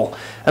a goal.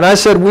 And I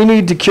said, we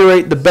need to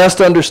curate the best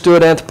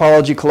understood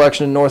anthropology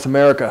collection in North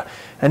America.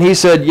 And he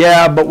said,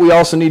 yeah, but we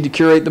also need to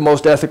curate the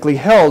most ethically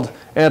held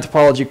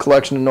anthropology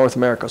collection in North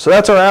America. So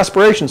that's our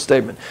aspiration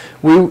statement.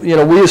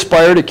 We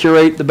aspire to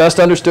curate the best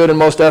understood and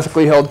most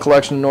ethically held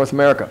collection in North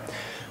America.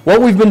 What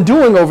we've been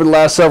doing over the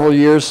last several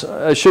years,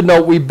 I should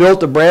note, we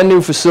built a brand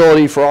new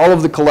facility for all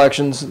of the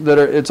collections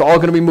it's all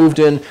going to be moved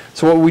in.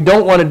 So what we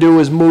don't want to do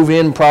is move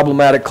in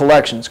problematic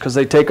collections because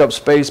they take up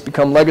space,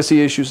 become legacy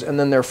issues, and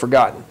then they're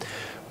forgotten.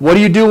 What do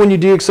you do when you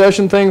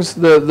deaccession things?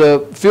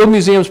 The Field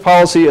Museum's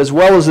policy, as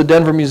well as the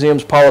Denver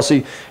Museum's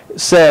policy,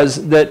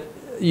 says that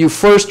you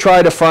first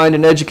try to find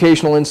an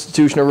educational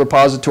institution or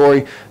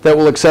repository that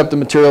will accept the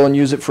material and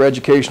use it for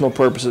educational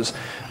purposes.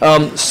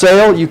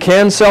 Sale, you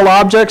can sell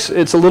objects.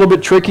 It's a little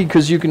bit tricky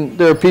because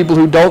there are people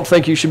who don't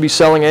think you should be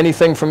selling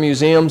anything from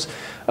museums.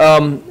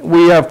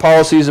 We have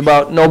policies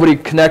about nobody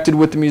connected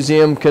with the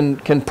museum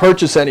can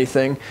purchase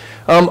anything.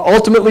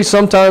 Ultimately,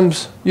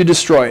 sometimes you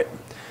destroy it.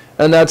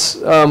 And that's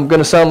going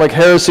to sound like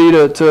heresy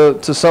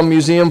to some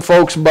museum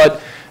folks, but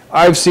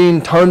I've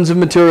seen tons of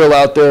material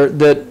out there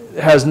that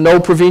has no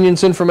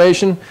provenience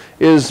information,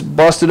 is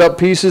busted up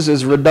pieces,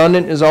 is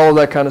redundant, is all of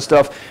that kind of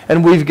stuff.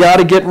 And we've got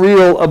to get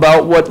real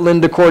about what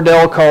Linda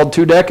Cordell called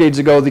 2 decades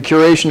ago the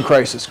curation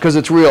crisis, because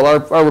it's real.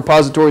 Our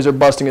repositories are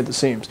busting at the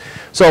seams.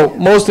 So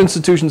most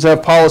institutions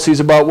have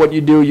policies about what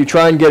you do. You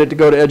try and get it to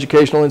go to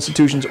educational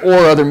institutions or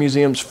other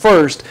museums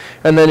first,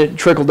 and then it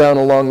trickle down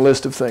a long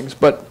list of things.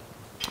 But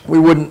we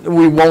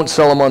won't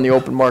sell them on the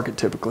open market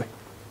typically.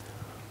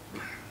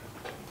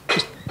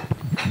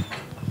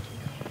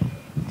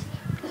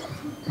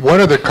 One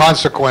of the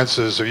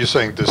consequences of you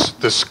saying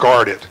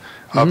discard it,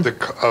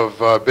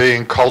 of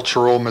being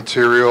cultural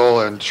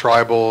material and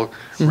tribal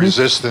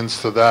resistance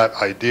to that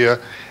idea.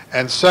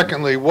 And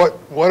secondly,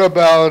 what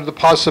about the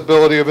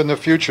possibility of in the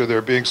future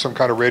there being some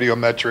kind of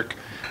radiometric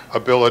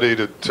ability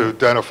to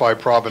identify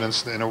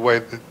provenance in a way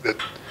that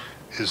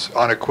is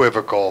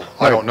unequivocal?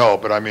 Right. I don't know,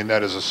 but I mean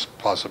that is a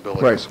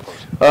possibility, right. I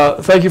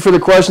suppose. Thank you for the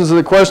questions.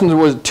 The questions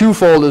was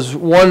twofold.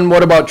 One,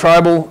 what about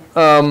tribal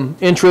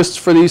interests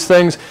for these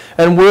things?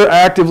 And we're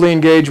actively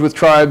engaged with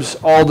tribes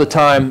all the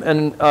time.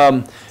 And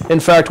in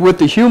fact, with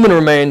the human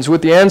remains,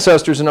 with the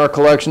ancestors in our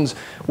collections,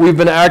 we've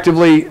been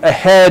actively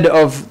ahead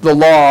of the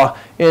law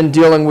in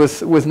dealing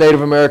with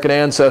Native American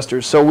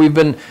ancestors. So we've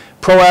been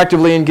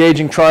proactively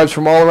engaging tribes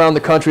from all around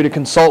the country to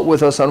consult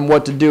with us on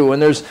what to do.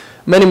 And there's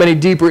many, many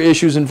deeper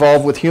issues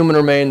involved with human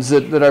remains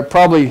that I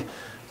probably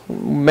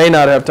may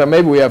not have time,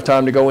 maybe we have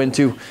time to go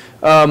into.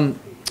 But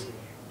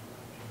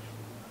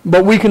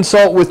we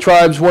consult with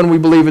tribes when we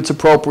believe it's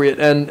appropriate,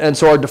 and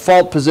so our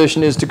default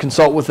position is to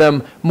consult with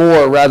them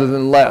more rather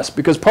than less.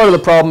 Because part of the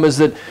problem is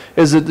that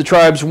the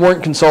tribes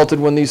weren't consulted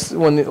when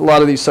a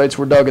lot of these sites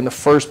were dug in the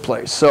first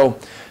place. So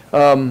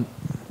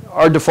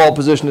our default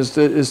position is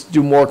to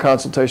do more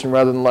consultation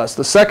rather than less.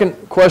 The second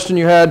question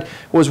you had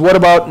was, what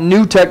about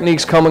new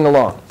techniques coming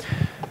along?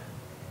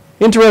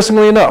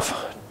 Interestingly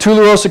enough,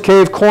 Tularosa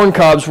Cave corn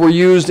cobs were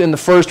used in the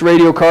first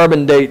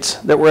radiocarbon dates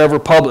that were ever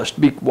published.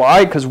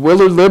 Why? Because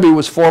Willard Libby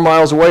was 4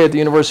 miles away at the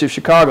University of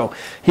Chicago.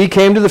 He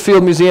came to the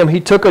Field Museum. He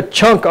took a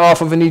chunk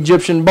off of an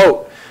Egyptian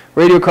boat.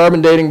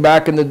 Radiocarbon dating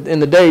back in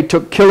the day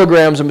took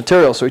kilograms of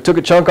material. So he took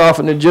a chunk off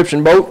an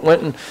Egyptian boat,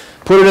 went and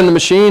put it in the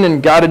machine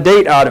and got a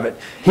date out of it.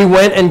 He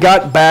went and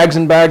got bags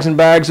and bags and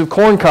bags of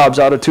corn cobs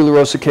out of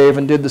Tularosa Cave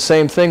and did the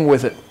same thing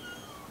with it.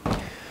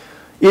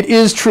 It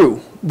is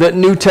true that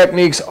new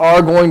techniques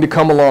are going to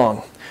come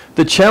along.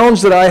 The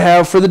challenge that I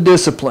have for the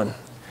discipline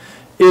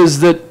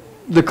is that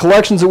the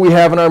collections that we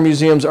have in our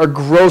museums are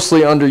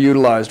grossly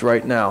underutilized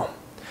right now.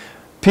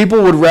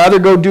 People would rather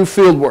go do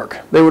field work.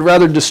 They would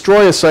rather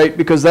destroy a site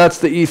because that's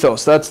the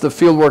ethos, that's the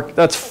field work,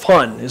 that's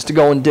fun, is to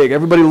go and dig.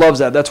 Everybody loves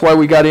that. That's why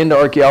we got into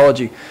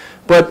archaeology.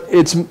 But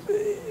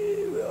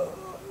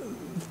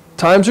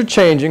times are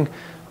changing,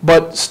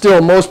 but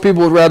still most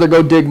people would rather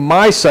go dig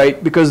my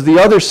site because the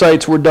other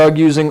sites were dug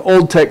using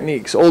old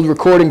techniques, old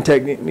recording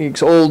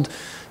techniques, old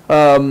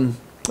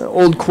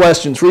old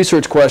questions,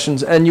 research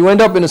questions, and you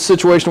end up in a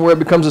situation where it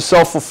becomes a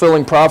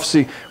self-fulfilling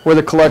prophecy where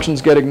the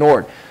collections get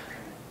ignored.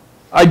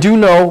 I do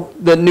know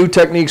that new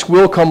techniques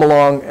will come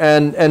along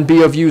and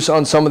be of use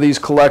on some of these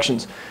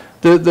collections.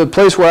 The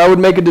place where I would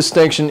make a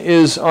distinction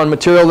is on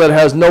material that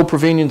has no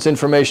provenience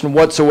information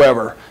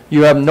whatsoever.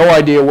 You have no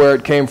idea where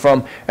it came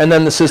from, and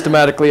then the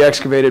systematically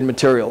excavated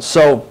materials.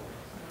 So,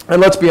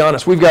 and let's be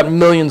honest, we've got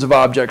millions of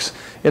objects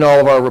in all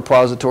of our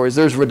repositories.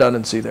 There's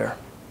redundancy there.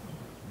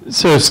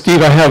 So,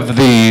 Steve, I have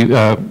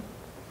the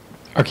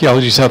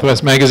Archaeology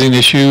Southwest magazine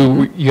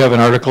issue. You have an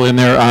article in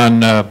there on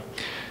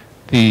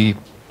the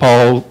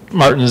Paul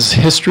Martin's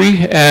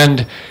history,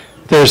 and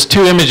there's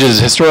two images,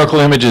 historical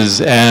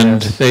images,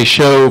 and they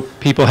show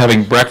people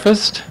having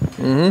breakfast,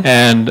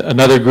 and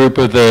another group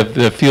of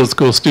the field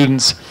school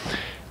students.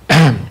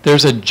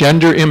 There's a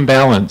gender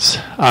imbalance.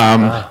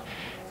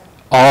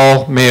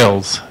 All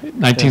males,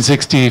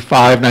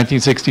 1965,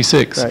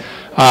 1966.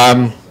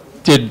 Right.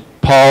 Did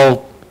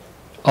Paul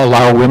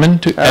allow women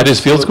to at his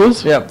field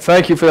schools? Yeah,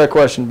 thank you for that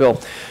question,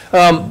 Bill.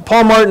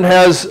 Paul Martin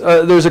has,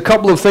 there's a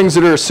couple of things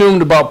that are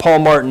assumed about Paul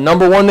Martin.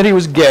 Number one, that he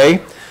was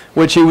gay,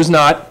 which he was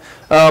not.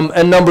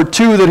 And number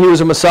two, that he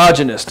was a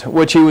misogynist,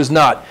 which he was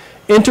not.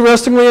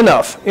 Interestingly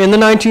enough, in the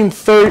not in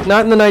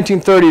the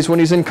 1930s when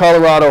he's in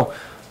Colorado,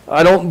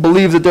 I don't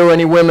believe that there were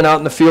any women out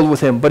in the field with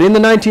him. But in the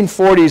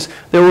 1940s,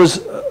 there was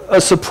a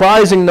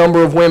surprising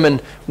number of women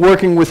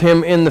working with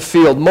him in the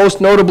field. Most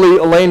notably,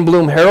 Elaine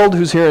Bloom Harold,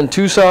 who's here in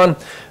Tucson.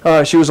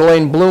 She was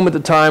Elaine Bloom at the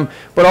time,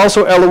 but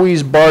also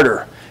Eloise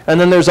Barter. And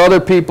then there's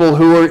other people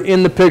who are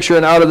in the picture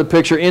and out of the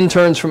picture,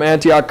 interns from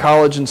Antioch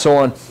College and so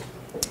on.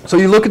 So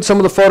you look at some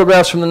of the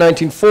photographs from the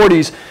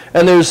 1940s,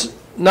 and there's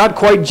not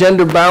quite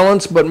gender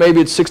balance, but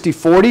maybe it's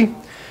 60-40.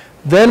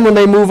 Then when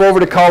they move over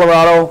to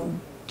Colorado,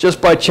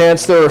 just by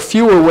chance, there are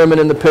fewer women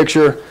in the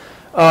picture.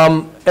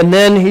 And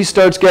then he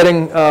starts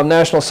getting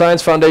National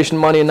Science Foundation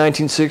money in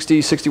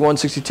 1960, 61,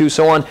 62,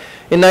 so on.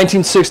 In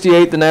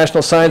 1968, the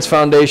National Science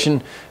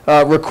Foundation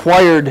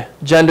required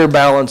gender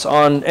balance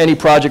on any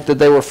project that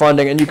they were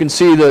funding. And you can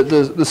see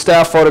the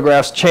staff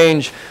photographs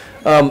change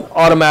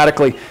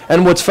automatically.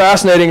 And what's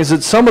fascinating is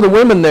that some of the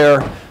women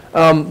there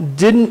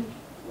didn't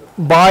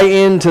buy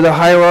into the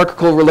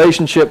hierarchical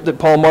relationship that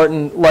Paul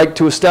Martin liked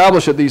to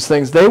establish at these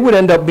things. They would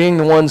end up being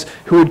the ones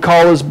who would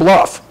call his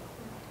bluff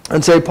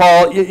and say,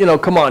 Paul, you know,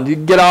 come on, you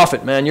get off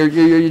it, man. You're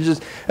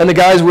just, and the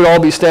guys would all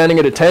be standing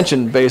at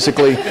attention,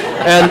 basically.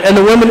 and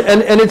the women,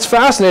 and it's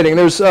fascinating.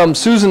 There's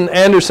Susan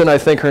Anderson, I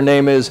think her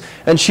name is,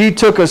 and she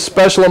took a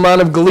special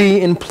amount of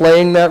glee in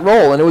playing that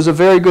role, and it was a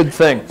very good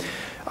thing.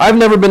 I've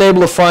never been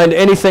able to find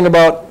anything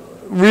about,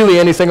 really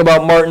anything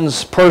about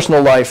Martin's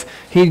personal life.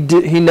 He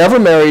never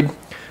married.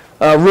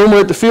 Rumor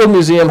at the Field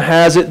Museum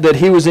has it that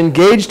he was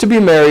engaged to be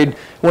married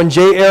when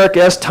J. Eric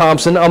S.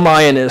 Thompson, a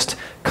Mayanist,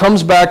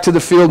 comes back to the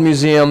Field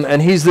Museum,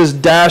 and he's this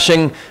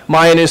dashing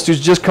Mayanist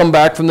who's just come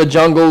back from the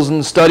jungles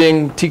and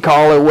studying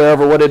Tikal or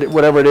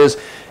whatever it is,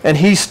 and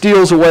he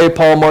steals away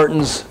Paul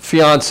Martin's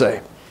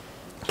fiancée.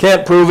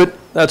 Can't prove it.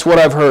 That's what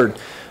I've heard.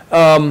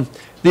 The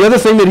other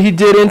thing that he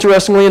did,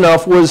 interestingly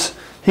enough, was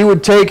he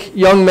would take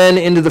young men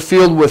into the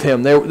field with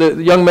him, the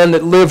young men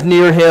that lived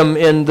near him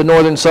in the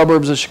northern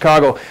suburbs of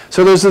Chicago.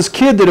 So there's this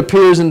kid that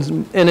appears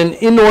in an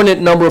inordinate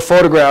number of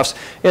photographs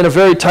in a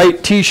very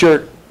tight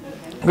T-shirt,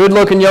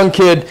 good-looking young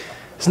kid.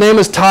 His name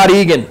is Todd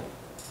Egan.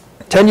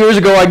 10 years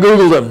ago, I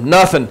Googled him,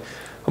 nothing.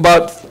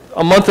 About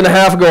a month and a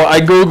half ago, I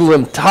Googled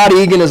him. Todd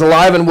Egan is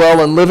alive and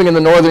well and living in the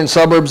northern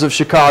suburbs of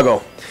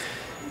Chicago.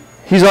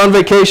 He's on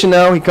vacation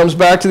now. He comes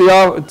back to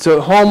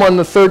home on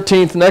the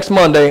 13th, next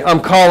Monday. I'm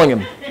calling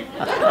him.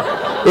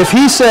 If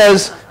he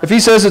says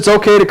it's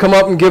okay to come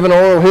up and give an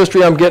oral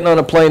history, I'm getting on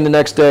a plane the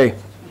next day.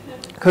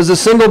 Because the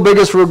single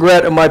biggest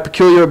regret of my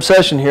peculiar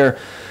obsession here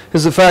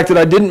is the fact that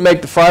I didn't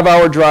make the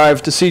 5-hour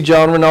drive to see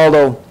John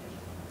Rinaldo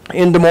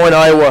in Des Moines,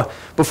 Iowa,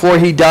 before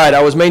he died.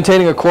 I was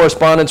maintaining a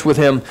correspondence with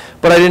him,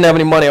 but I didn't have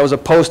any money. I was a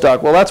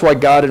postdoc. Well, that's why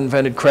God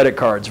invented credit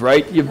cards,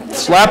 right? You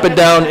slap it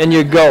down and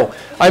you go.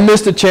 I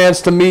missed a chance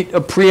to meet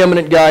a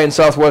preeminent guy in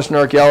southwestern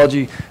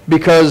archaeology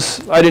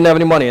because I didn't have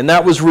any money, and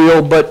that was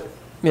real, but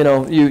you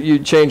know, you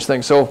change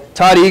things. So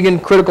Todd Egan,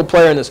 critical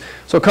player in this.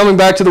 So coming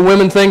back to the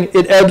women thing,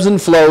 it ebbs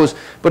and flows,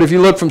 but if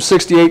you look from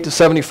 68 to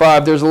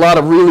 75, there's a lot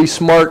of really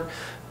smart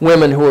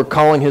women who are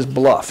calling his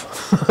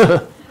bluff.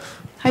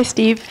 Hi,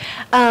 Steve.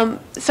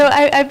 So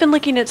I've been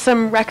looking at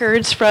some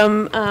records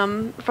from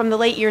the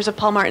late years of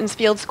Paul Martin's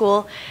field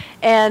school,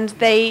 and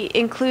they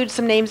include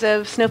some names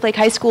of Snowflake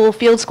High School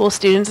field school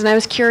students. And I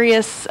was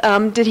curious,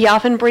 did he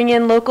often bring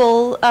in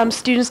local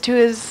students to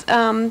his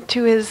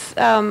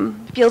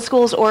field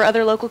schools or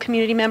other local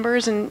community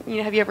members? And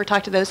have you ever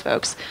talked to those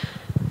folks?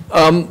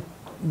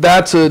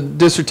 That's a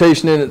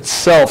dissertation in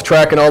itself,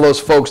 tracking all those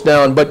folks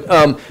down. But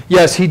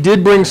yes, he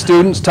did bring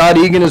students. Todd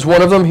Egan is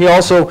one of them. He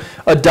also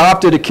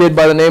adopted a kid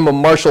by the name of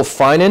Marshall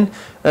Finan.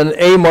 And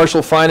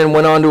Marshall Finan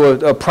went on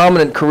to a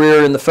prominent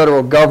career in the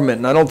federal government.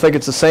 And I don't think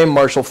it's the same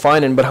Marshall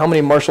Finan, but how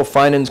many Marshall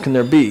Finans can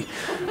there be?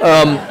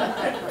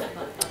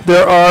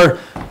 There are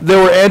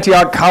There were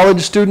Antioch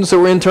College students that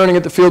were interning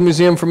at the Field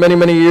Museum for many,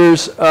 many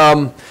years.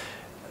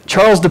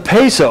 Charles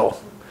DePeso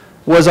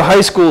was a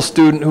high school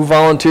student who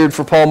volunteered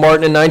for Paul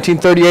Martin in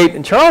 1938,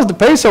 and Charles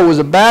DePeso was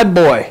a bad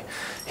boy.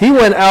 He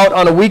went out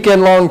on a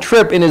weekend-long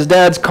trip in his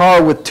dad's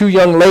car with 2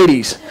 young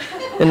ladies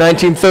in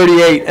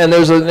 1938, and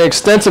there's an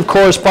extensive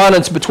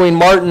correspondence between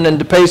Martin and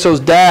DePeso's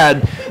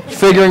dad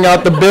figuring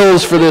out the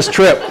bills for this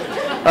trip.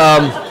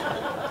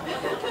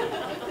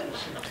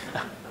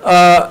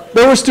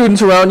 There were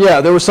students around,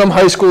 yeah, there were some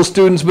high school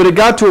students, but it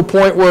got to a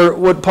point where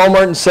what Paul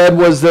Martin said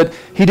was that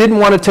he didn't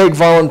want to take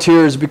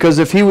volunteers because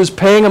if he was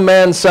paying a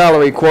man's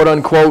salary, quote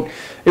unquote,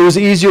 it was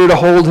easier to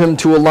hold him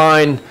to a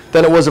line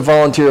than it was a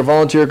volunteer. A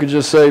volunteer could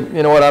just say,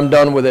 you know what, I'm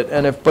done with it.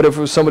 But if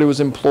it was somebody who was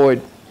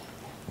employed.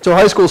 So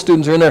high school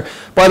students are in there.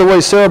 By the way,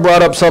 Sarah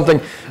brought up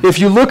something. If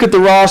you look at the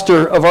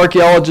roster of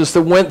archaeologists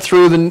that went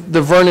through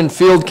the Vernon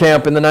Field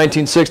Camp in the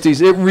 1960s,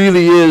 it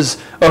really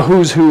is a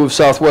who's who of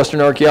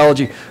Southwestern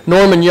archaeology.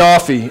 Norman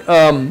Yoffe,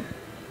 and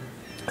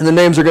the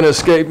names are going to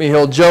escape me,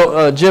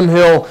 Jim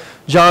Hill,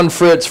 John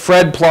Fritz,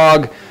 Fred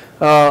Plog,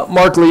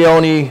 Mark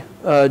Leone,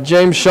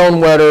 James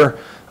Schoenwetter.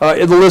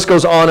 The list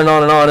goes on and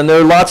on and on. And there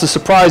are lots of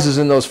surprises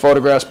in those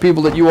photographs,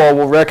 people that you all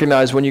will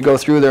recognize when you go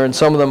through there, and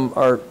some of them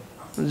are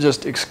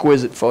just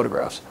exquisite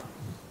photographs.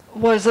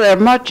 Was there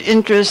much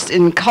interest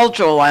in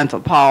cultural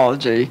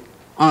anthropology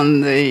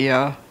on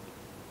the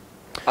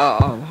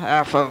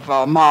half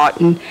of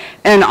Martin?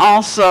 And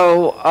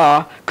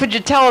also, could you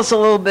tell us a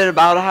little bit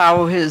about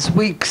how his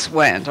weeks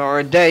went or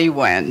a day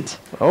went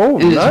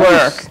in his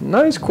work?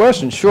 Nice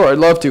question. Sure, I'd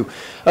love to.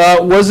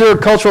 Was there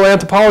cultural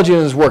anthropology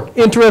in his work?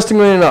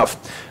 Interestingly enough,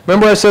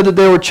 remember I said that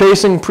they were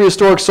chasing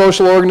prehistoric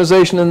social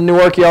organization in the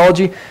new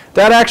archaeology?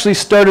 That actually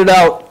started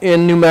out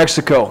in New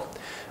Mexico.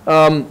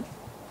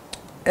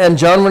 And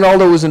John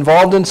Rinaldo was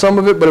involved in some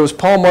of it, but it was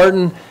Paul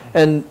Martin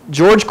and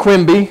George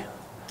Quimby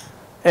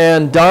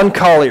and Don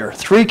Collier,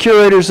 3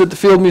 curators at the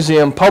Field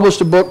Museum, published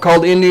a book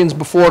called Indians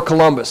Before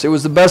Columbus. It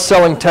was the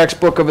best-selling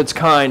textbook of its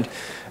kind,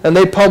 and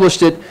they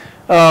published it,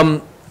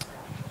 but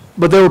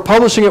they were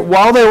publishing it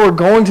while they were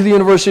going to the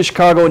University of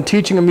Chicago and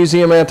teaching a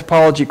museum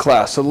anthropology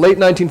class. So late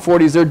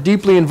 1940s, they're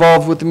deeply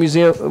involved with the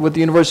museum, with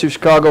the University of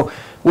Chicago,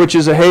 which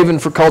is a haven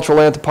for cultural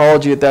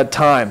anthropology at that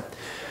time.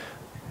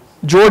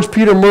 George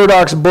Peter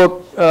Murdoch's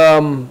book,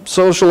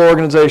 Social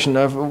Organization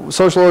of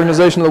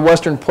the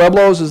Western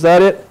Pueblos, is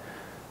that it?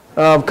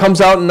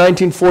 Comes out in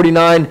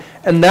 1949,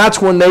 and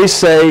that's when they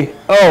say,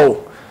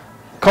 oh,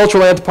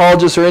 cultural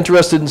anthropologists are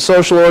interested in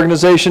social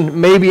organization.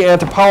 Maybe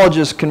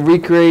anthropologists can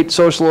recreate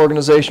social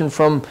organization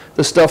from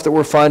the stuff that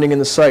we're finding in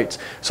the sites.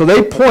 So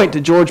they point to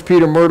George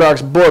Peter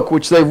Murdoch's book,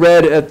 which they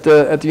read at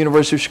the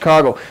University of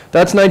Chicago.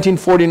 That's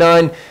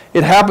 1949.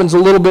 It happens a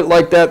little bit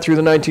like that through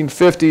the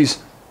 1950s.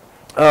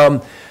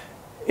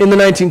 In the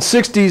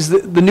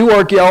 1960s, the new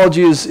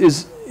archaeology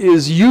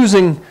is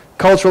using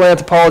cultural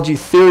anthropology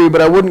theory, but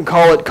I wouldn't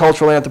call it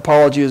cultural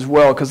anthropology as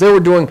well, because they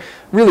were doing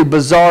really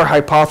bizarre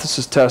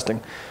hypothesis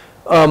testing.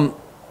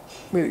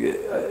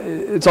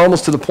 It's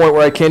almost to the point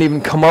where I can't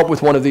even come up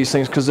with one of these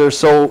things because they're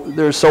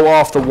so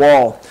off the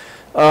wall.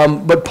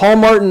 But Paul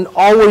Martin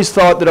always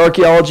thought that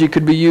archaeology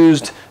could be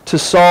used to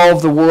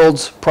solve the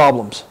world's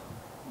problems.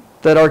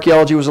 That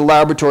archaeology was a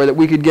laboratory, that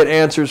we could get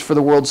answers for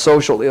the world's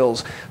social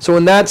ills. So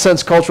in that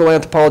sense, cultural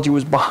anthropology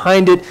was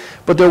behind it,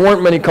 but there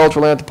weren't many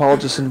cultural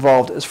anthropologists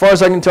involved. As far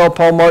as I can tell,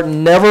 Paul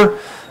Martin never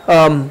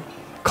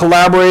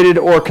collaborated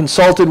or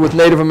consulted with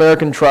Native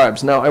American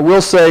tribes. Now, I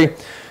will say,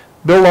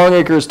 Bill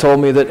Longacre has told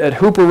me that at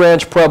Hooper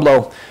Ranch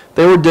Pueblo,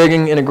 they were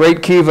digging in a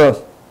great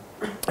kiva,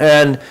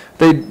 and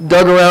they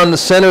dug around the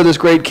center of this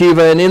great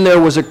kiva, and in there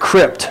was a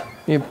crypt.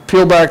 You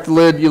peel back the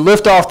lid, you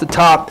lift off the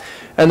top,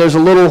 and there's a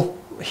little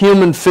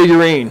human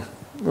figurine.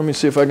 Let me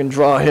see if I can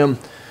draw him.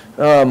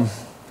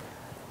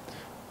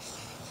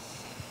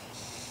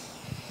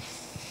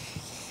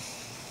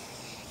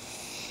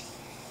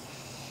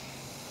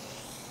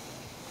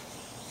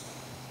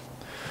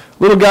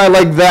 Little guy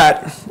like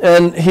that,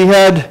 and he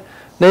had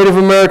Native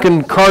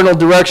American cardinal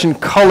direction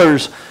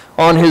colors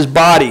on his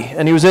body,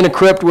 and he was in a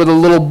crypt with a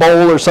little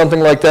bowl or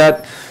something like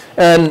that.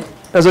 And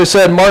as I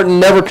said, Martin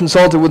never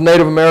consulted with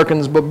Native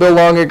Americans, but Bill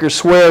Longacre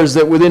swears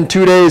that within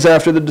 2 days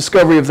after the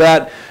discovery of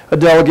that, a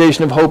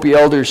delegation of Hopi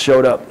elders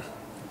showed up.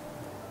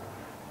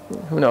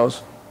 Who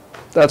knows?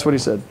 That's what he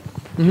said.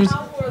 Mm-hmm.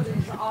 How were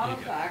these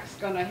artifacts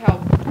going to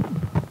help?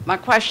 My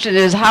question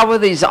is, how were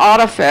these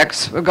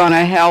artifacts going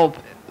to help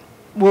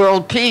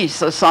world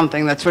peace or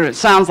something? That's what it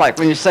sounds like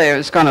when you say it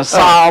was going to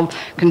solve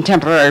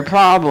contemporary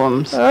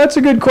problems. That's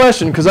a good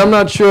question, because I'm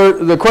not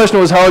sure. The question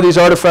was, how are these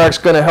artifacts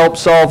going to help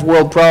solve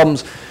world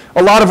problems?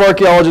 A lot of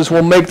archaeologists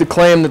will make the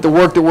claim that the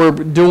work that we're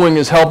doing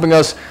is helping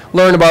us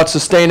learn about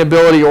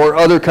sustainability or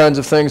other kinds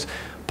of things.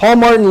 Paul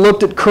Martin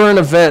looked at current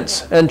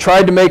events and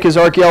tried to make his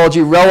archaeology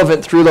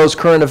relevant through those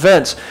current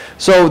events.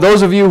 So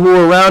those of you who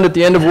were around at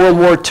the end of World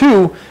War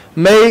II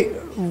may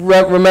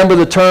remember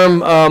the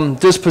term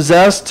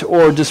dispossessed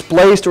or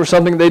displaced or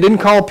something. They didn't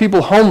call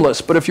people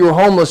homeless, but if you were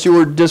homeless, you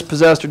were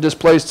dispossessed or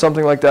displaced,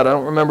 something like that. I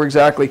don't remember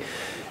exactly.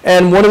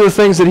 And one of the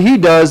things that he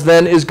does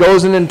then is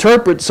goes and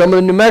interprets some of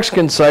the New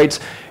Mexican sites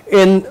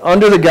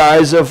under the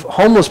guise of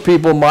homeless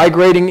people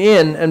migrating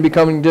in and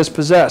becoming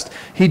dispossessed.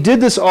 He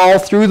did this all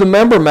through the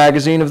member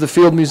magazine of the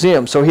Field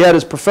Museum. So he had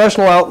his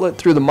professional outlet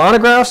through the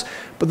monographs,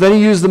 but then he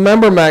used the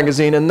member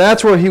magazine, and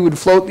that's where he would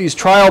float these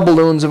trial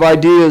balloons of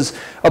ideas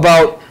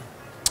about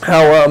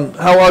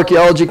how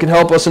archaeology can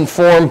help us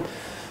inform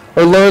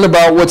or learn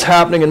about what's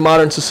happening in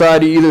modern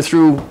society, either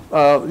through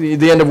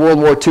the end of World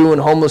War II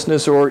and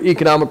homelessness or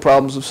economic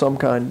problems of some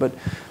kind. But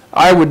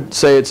I would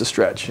say it's a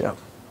stretch, yeah.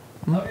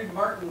 How did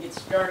Martin get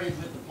started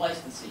with the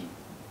Pleistocene?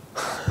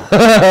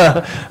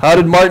 How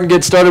did Martin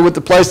get started with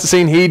the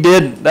Pleistocene? He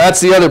didn't. That's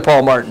the other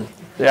Paul Martin.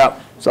 Yeah,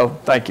 so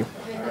thank you.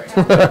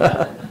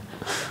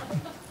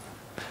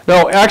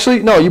 No,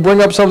 actually, no, you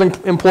bring up something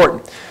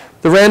important.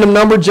 The random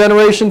number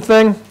generation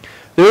thing,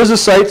 there is a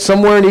site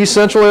somewhere in east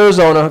central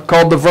Arizona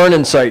called the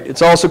Vernon site.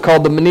 It's also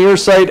called the Menier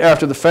site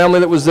after the family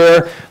that was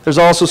there. There's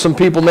also some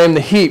people named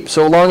the Heap,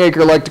 so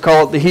Longacre like to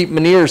call it the Heap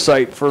Menier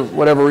site for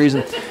whatever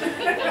reason.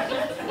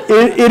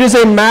 It is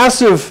a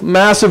massive,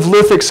 massive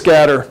lithic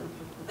scatter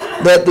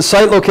that the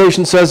site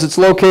location says it's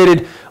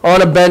located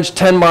on a bench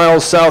 10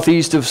 miles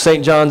southeast of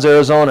St. John's,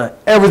 Arizona.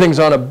 Everything's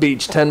on a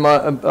beach,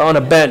 on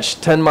a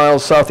bench 10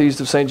 miles southeast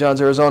of St.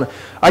 John's, Arizona.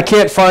 I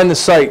can't find the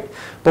site.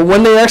 But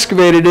when they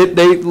excavated it,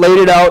 they laid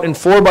it out in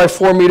 4 by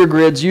 4 meter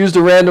grids, used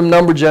a random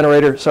number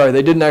generator. Sorry,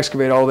 they didn't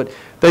excavate all of it.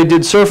 They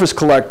did surface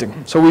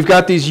collecting. So we've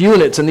got these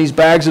units and these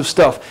bags of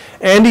stuff.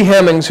 Andy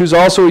Hemmings, who's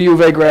also a U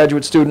of A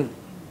graduate student,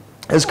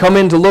 has come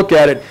in to look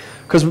at it,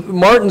 because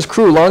Martin's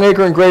crew,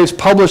 Longacre and Graves,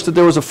 published that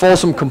there was a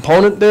Folsom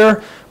component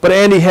there, but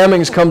Andy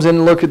Hemmings comes in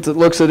and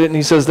looks at it and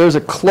he says there's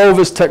a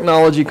Clovis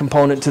technology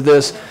component to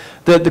this,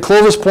 that the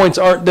Clovis points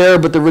aren't there,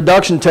 but the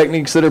reduction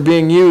techniques that are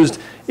being used,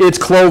 it's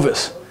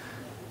Clovis.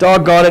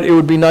 Doggone it, it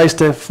would be nice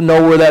to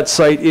know where that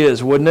site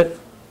is, wouldn't it?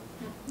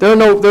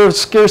 There are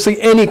scarcely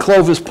any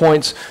Clovis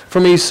points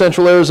from east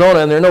central Arizona,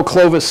 and there are no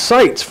Clovis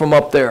sites from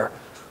up there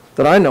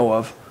that I know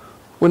of.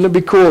 Wouldn't it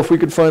be cool if we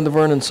could find the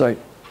Vernon site?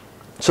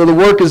 So the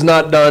work is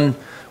not done.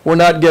 We're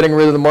not getting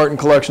rid of the Martin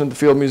collection at the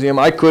Field Museum.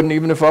 I couldn't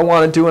even if I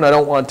wanted to, and I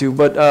don't want to.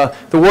 But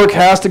the work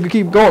has to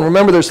keep going.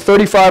 Remember, there's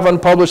 35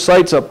 unpublished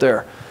sites up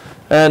there.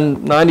 And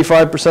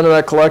 95% of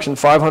that collection,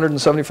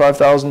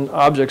 575,000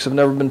 objects, have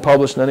never been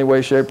published in any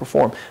way, shape, or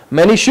form.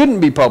 Many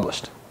shouldn't be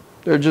published.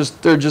 They're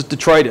just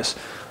detritus.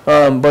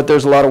 But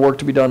there's a lot of work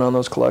to be done on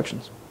those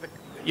collections.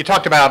 You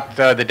talked about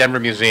the Denver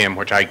Museum,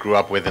 which I grew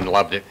up with and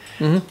loved it.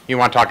 Mm-hmm. You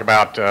want to talk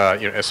about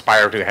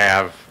aspire to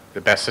have the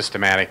best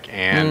systematic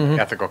and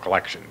ethical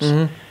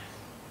collections.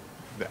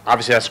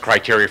 Obviously, that's the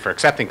criteria for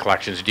accepting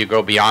collections. Do you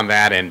go beyond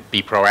that and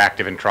be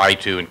proactive and try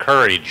to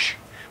encourage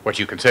what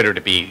you consider to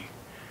be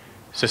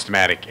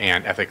systematic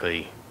and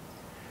ethically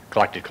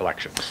collected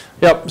collections?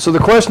 Yep, so the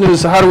question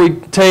is, how do we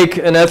take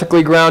an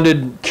ethically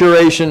grounded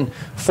curation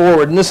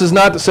forward? And this is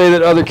not to say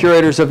that other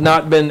curators have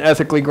not been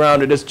ethically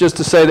grounded. It's just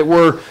to say that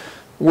we're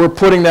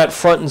putting that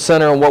front and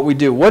center on what we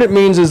do. What it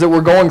means is that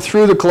we're going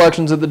through the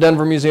collections at the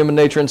Denver Museum of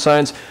Nature and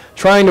Science,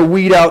 trying to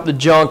weed out the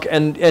junk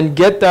and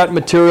get that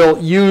material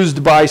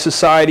used by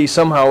society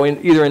somehow,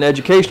 either in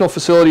educational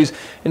facilities,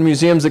 in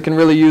museums that can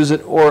really use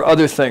it, or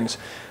other things.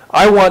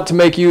 I want to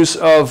make use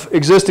of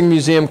existing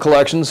museum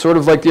collections, sort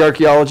of like the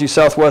Archaeology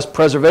Southwest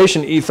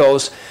preservation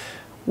ethos.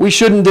 We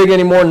shouldn't dig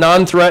any more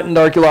non-threatened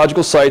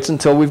archaeological sites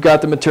until we've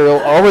got the material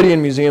already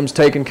in museums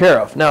taken care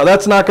of. Now,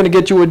 that's not going to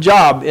get you a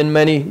job in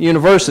many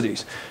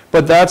universities,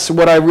 but that's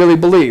what I really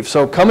believe.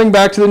 So coming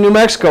back to the New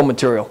Mexico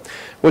material,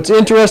 what's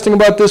interesting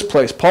about this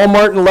place, Paul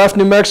Martin left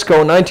New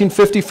Mexico in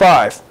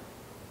 1955.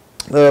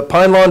 The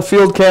Pine Lawn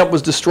Field Camp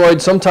was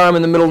destroyed sometime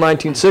in the middle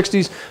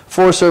 1960s.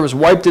 Forest Service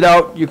wiped it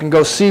out. You can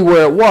go see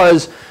where it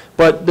was,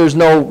 but there's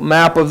no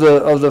map of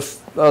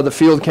the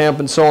field camp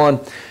and so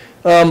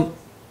on.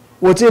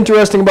 What's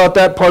interesting about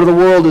that part of the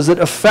world is that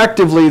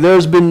effectively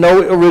there's been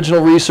no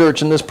original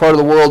research in this part of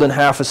the world in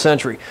half a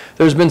century.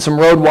 There's been some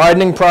road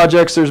widening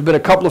projects, there's been a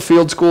couple of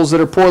field schools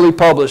that are poorly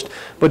published,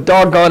 but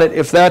doggone it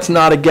if that's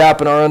not a gap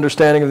in our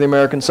understanding of the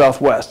American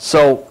Southwest.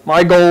 So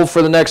my goal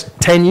for the next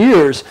 10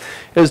 years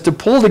is to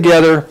pull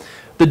together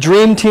the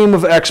dream team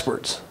of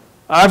experts.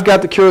 I've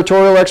got the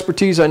curatorial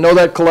expertise, I know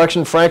that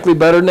collection frankly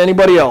better than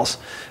anybody else.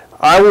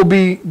 I will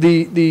be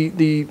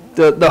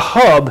the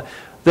hub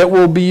that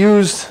will be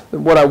used.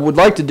 What I would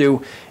like to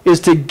do is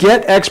to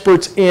get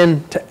experts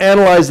in to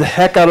analyze the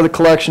heck out of the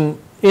collection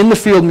in the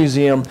Field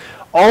Museum,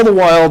 all the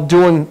while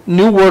doing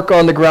new work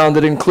on the ground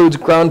that includes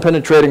ground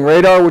penetrating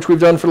radar, which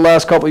we've done for the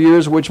last couple of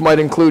years, which might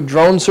include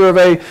drone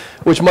survey,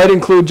 which might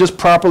include just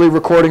properly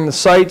recording the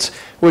sites,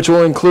 which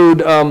will include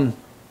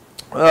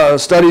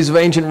studies of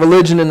ancient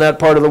religion in that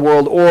part of the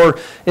world, or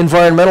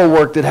environmental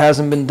work that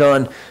hasn't been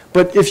done.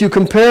 But if you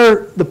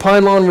compare the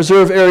Pine Lawn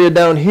Reserve area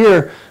down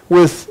here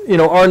with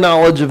our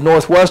knowledge of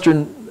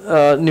northwestern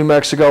New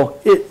Mexico,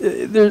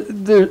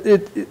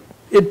 it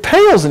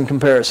pales in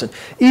comparison.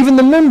 Even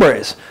the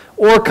Mimbres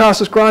or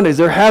Casas Grandes,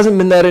 there hasn't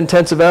been that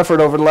intensive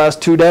effort over the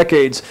last 2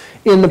 decades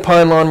in the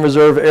Pine Lawn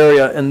Reserve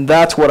area, and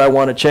that's what I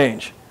want to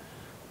change.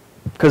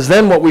 Because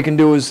then what we can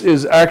do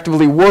is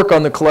actively work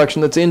on the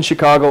collection that's in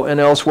Chicago and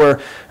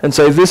elsewhere and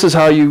say, this is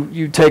how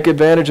you take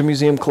advantage of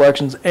museum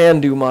collections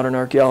and do modern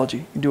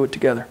archaeology. You do it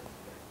together.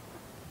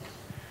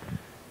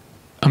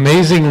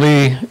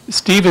 Amazingly,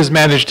 Steve has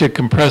managed to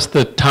compress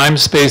the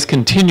time-space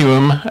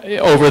continuum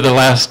over the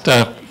last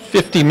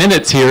 50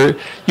 minutes here.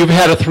 You've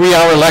had a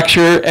 3-hour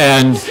lecture,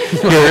 and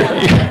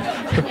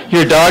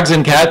your dogs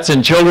and cats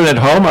and children at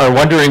home are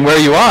wondering where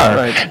you are.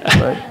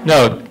 Right.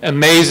 No,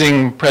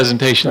 amazing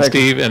presentation, Thank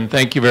you. Steve, and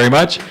thank you very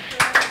much.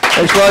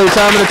 Thanks for all your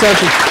time and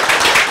attention.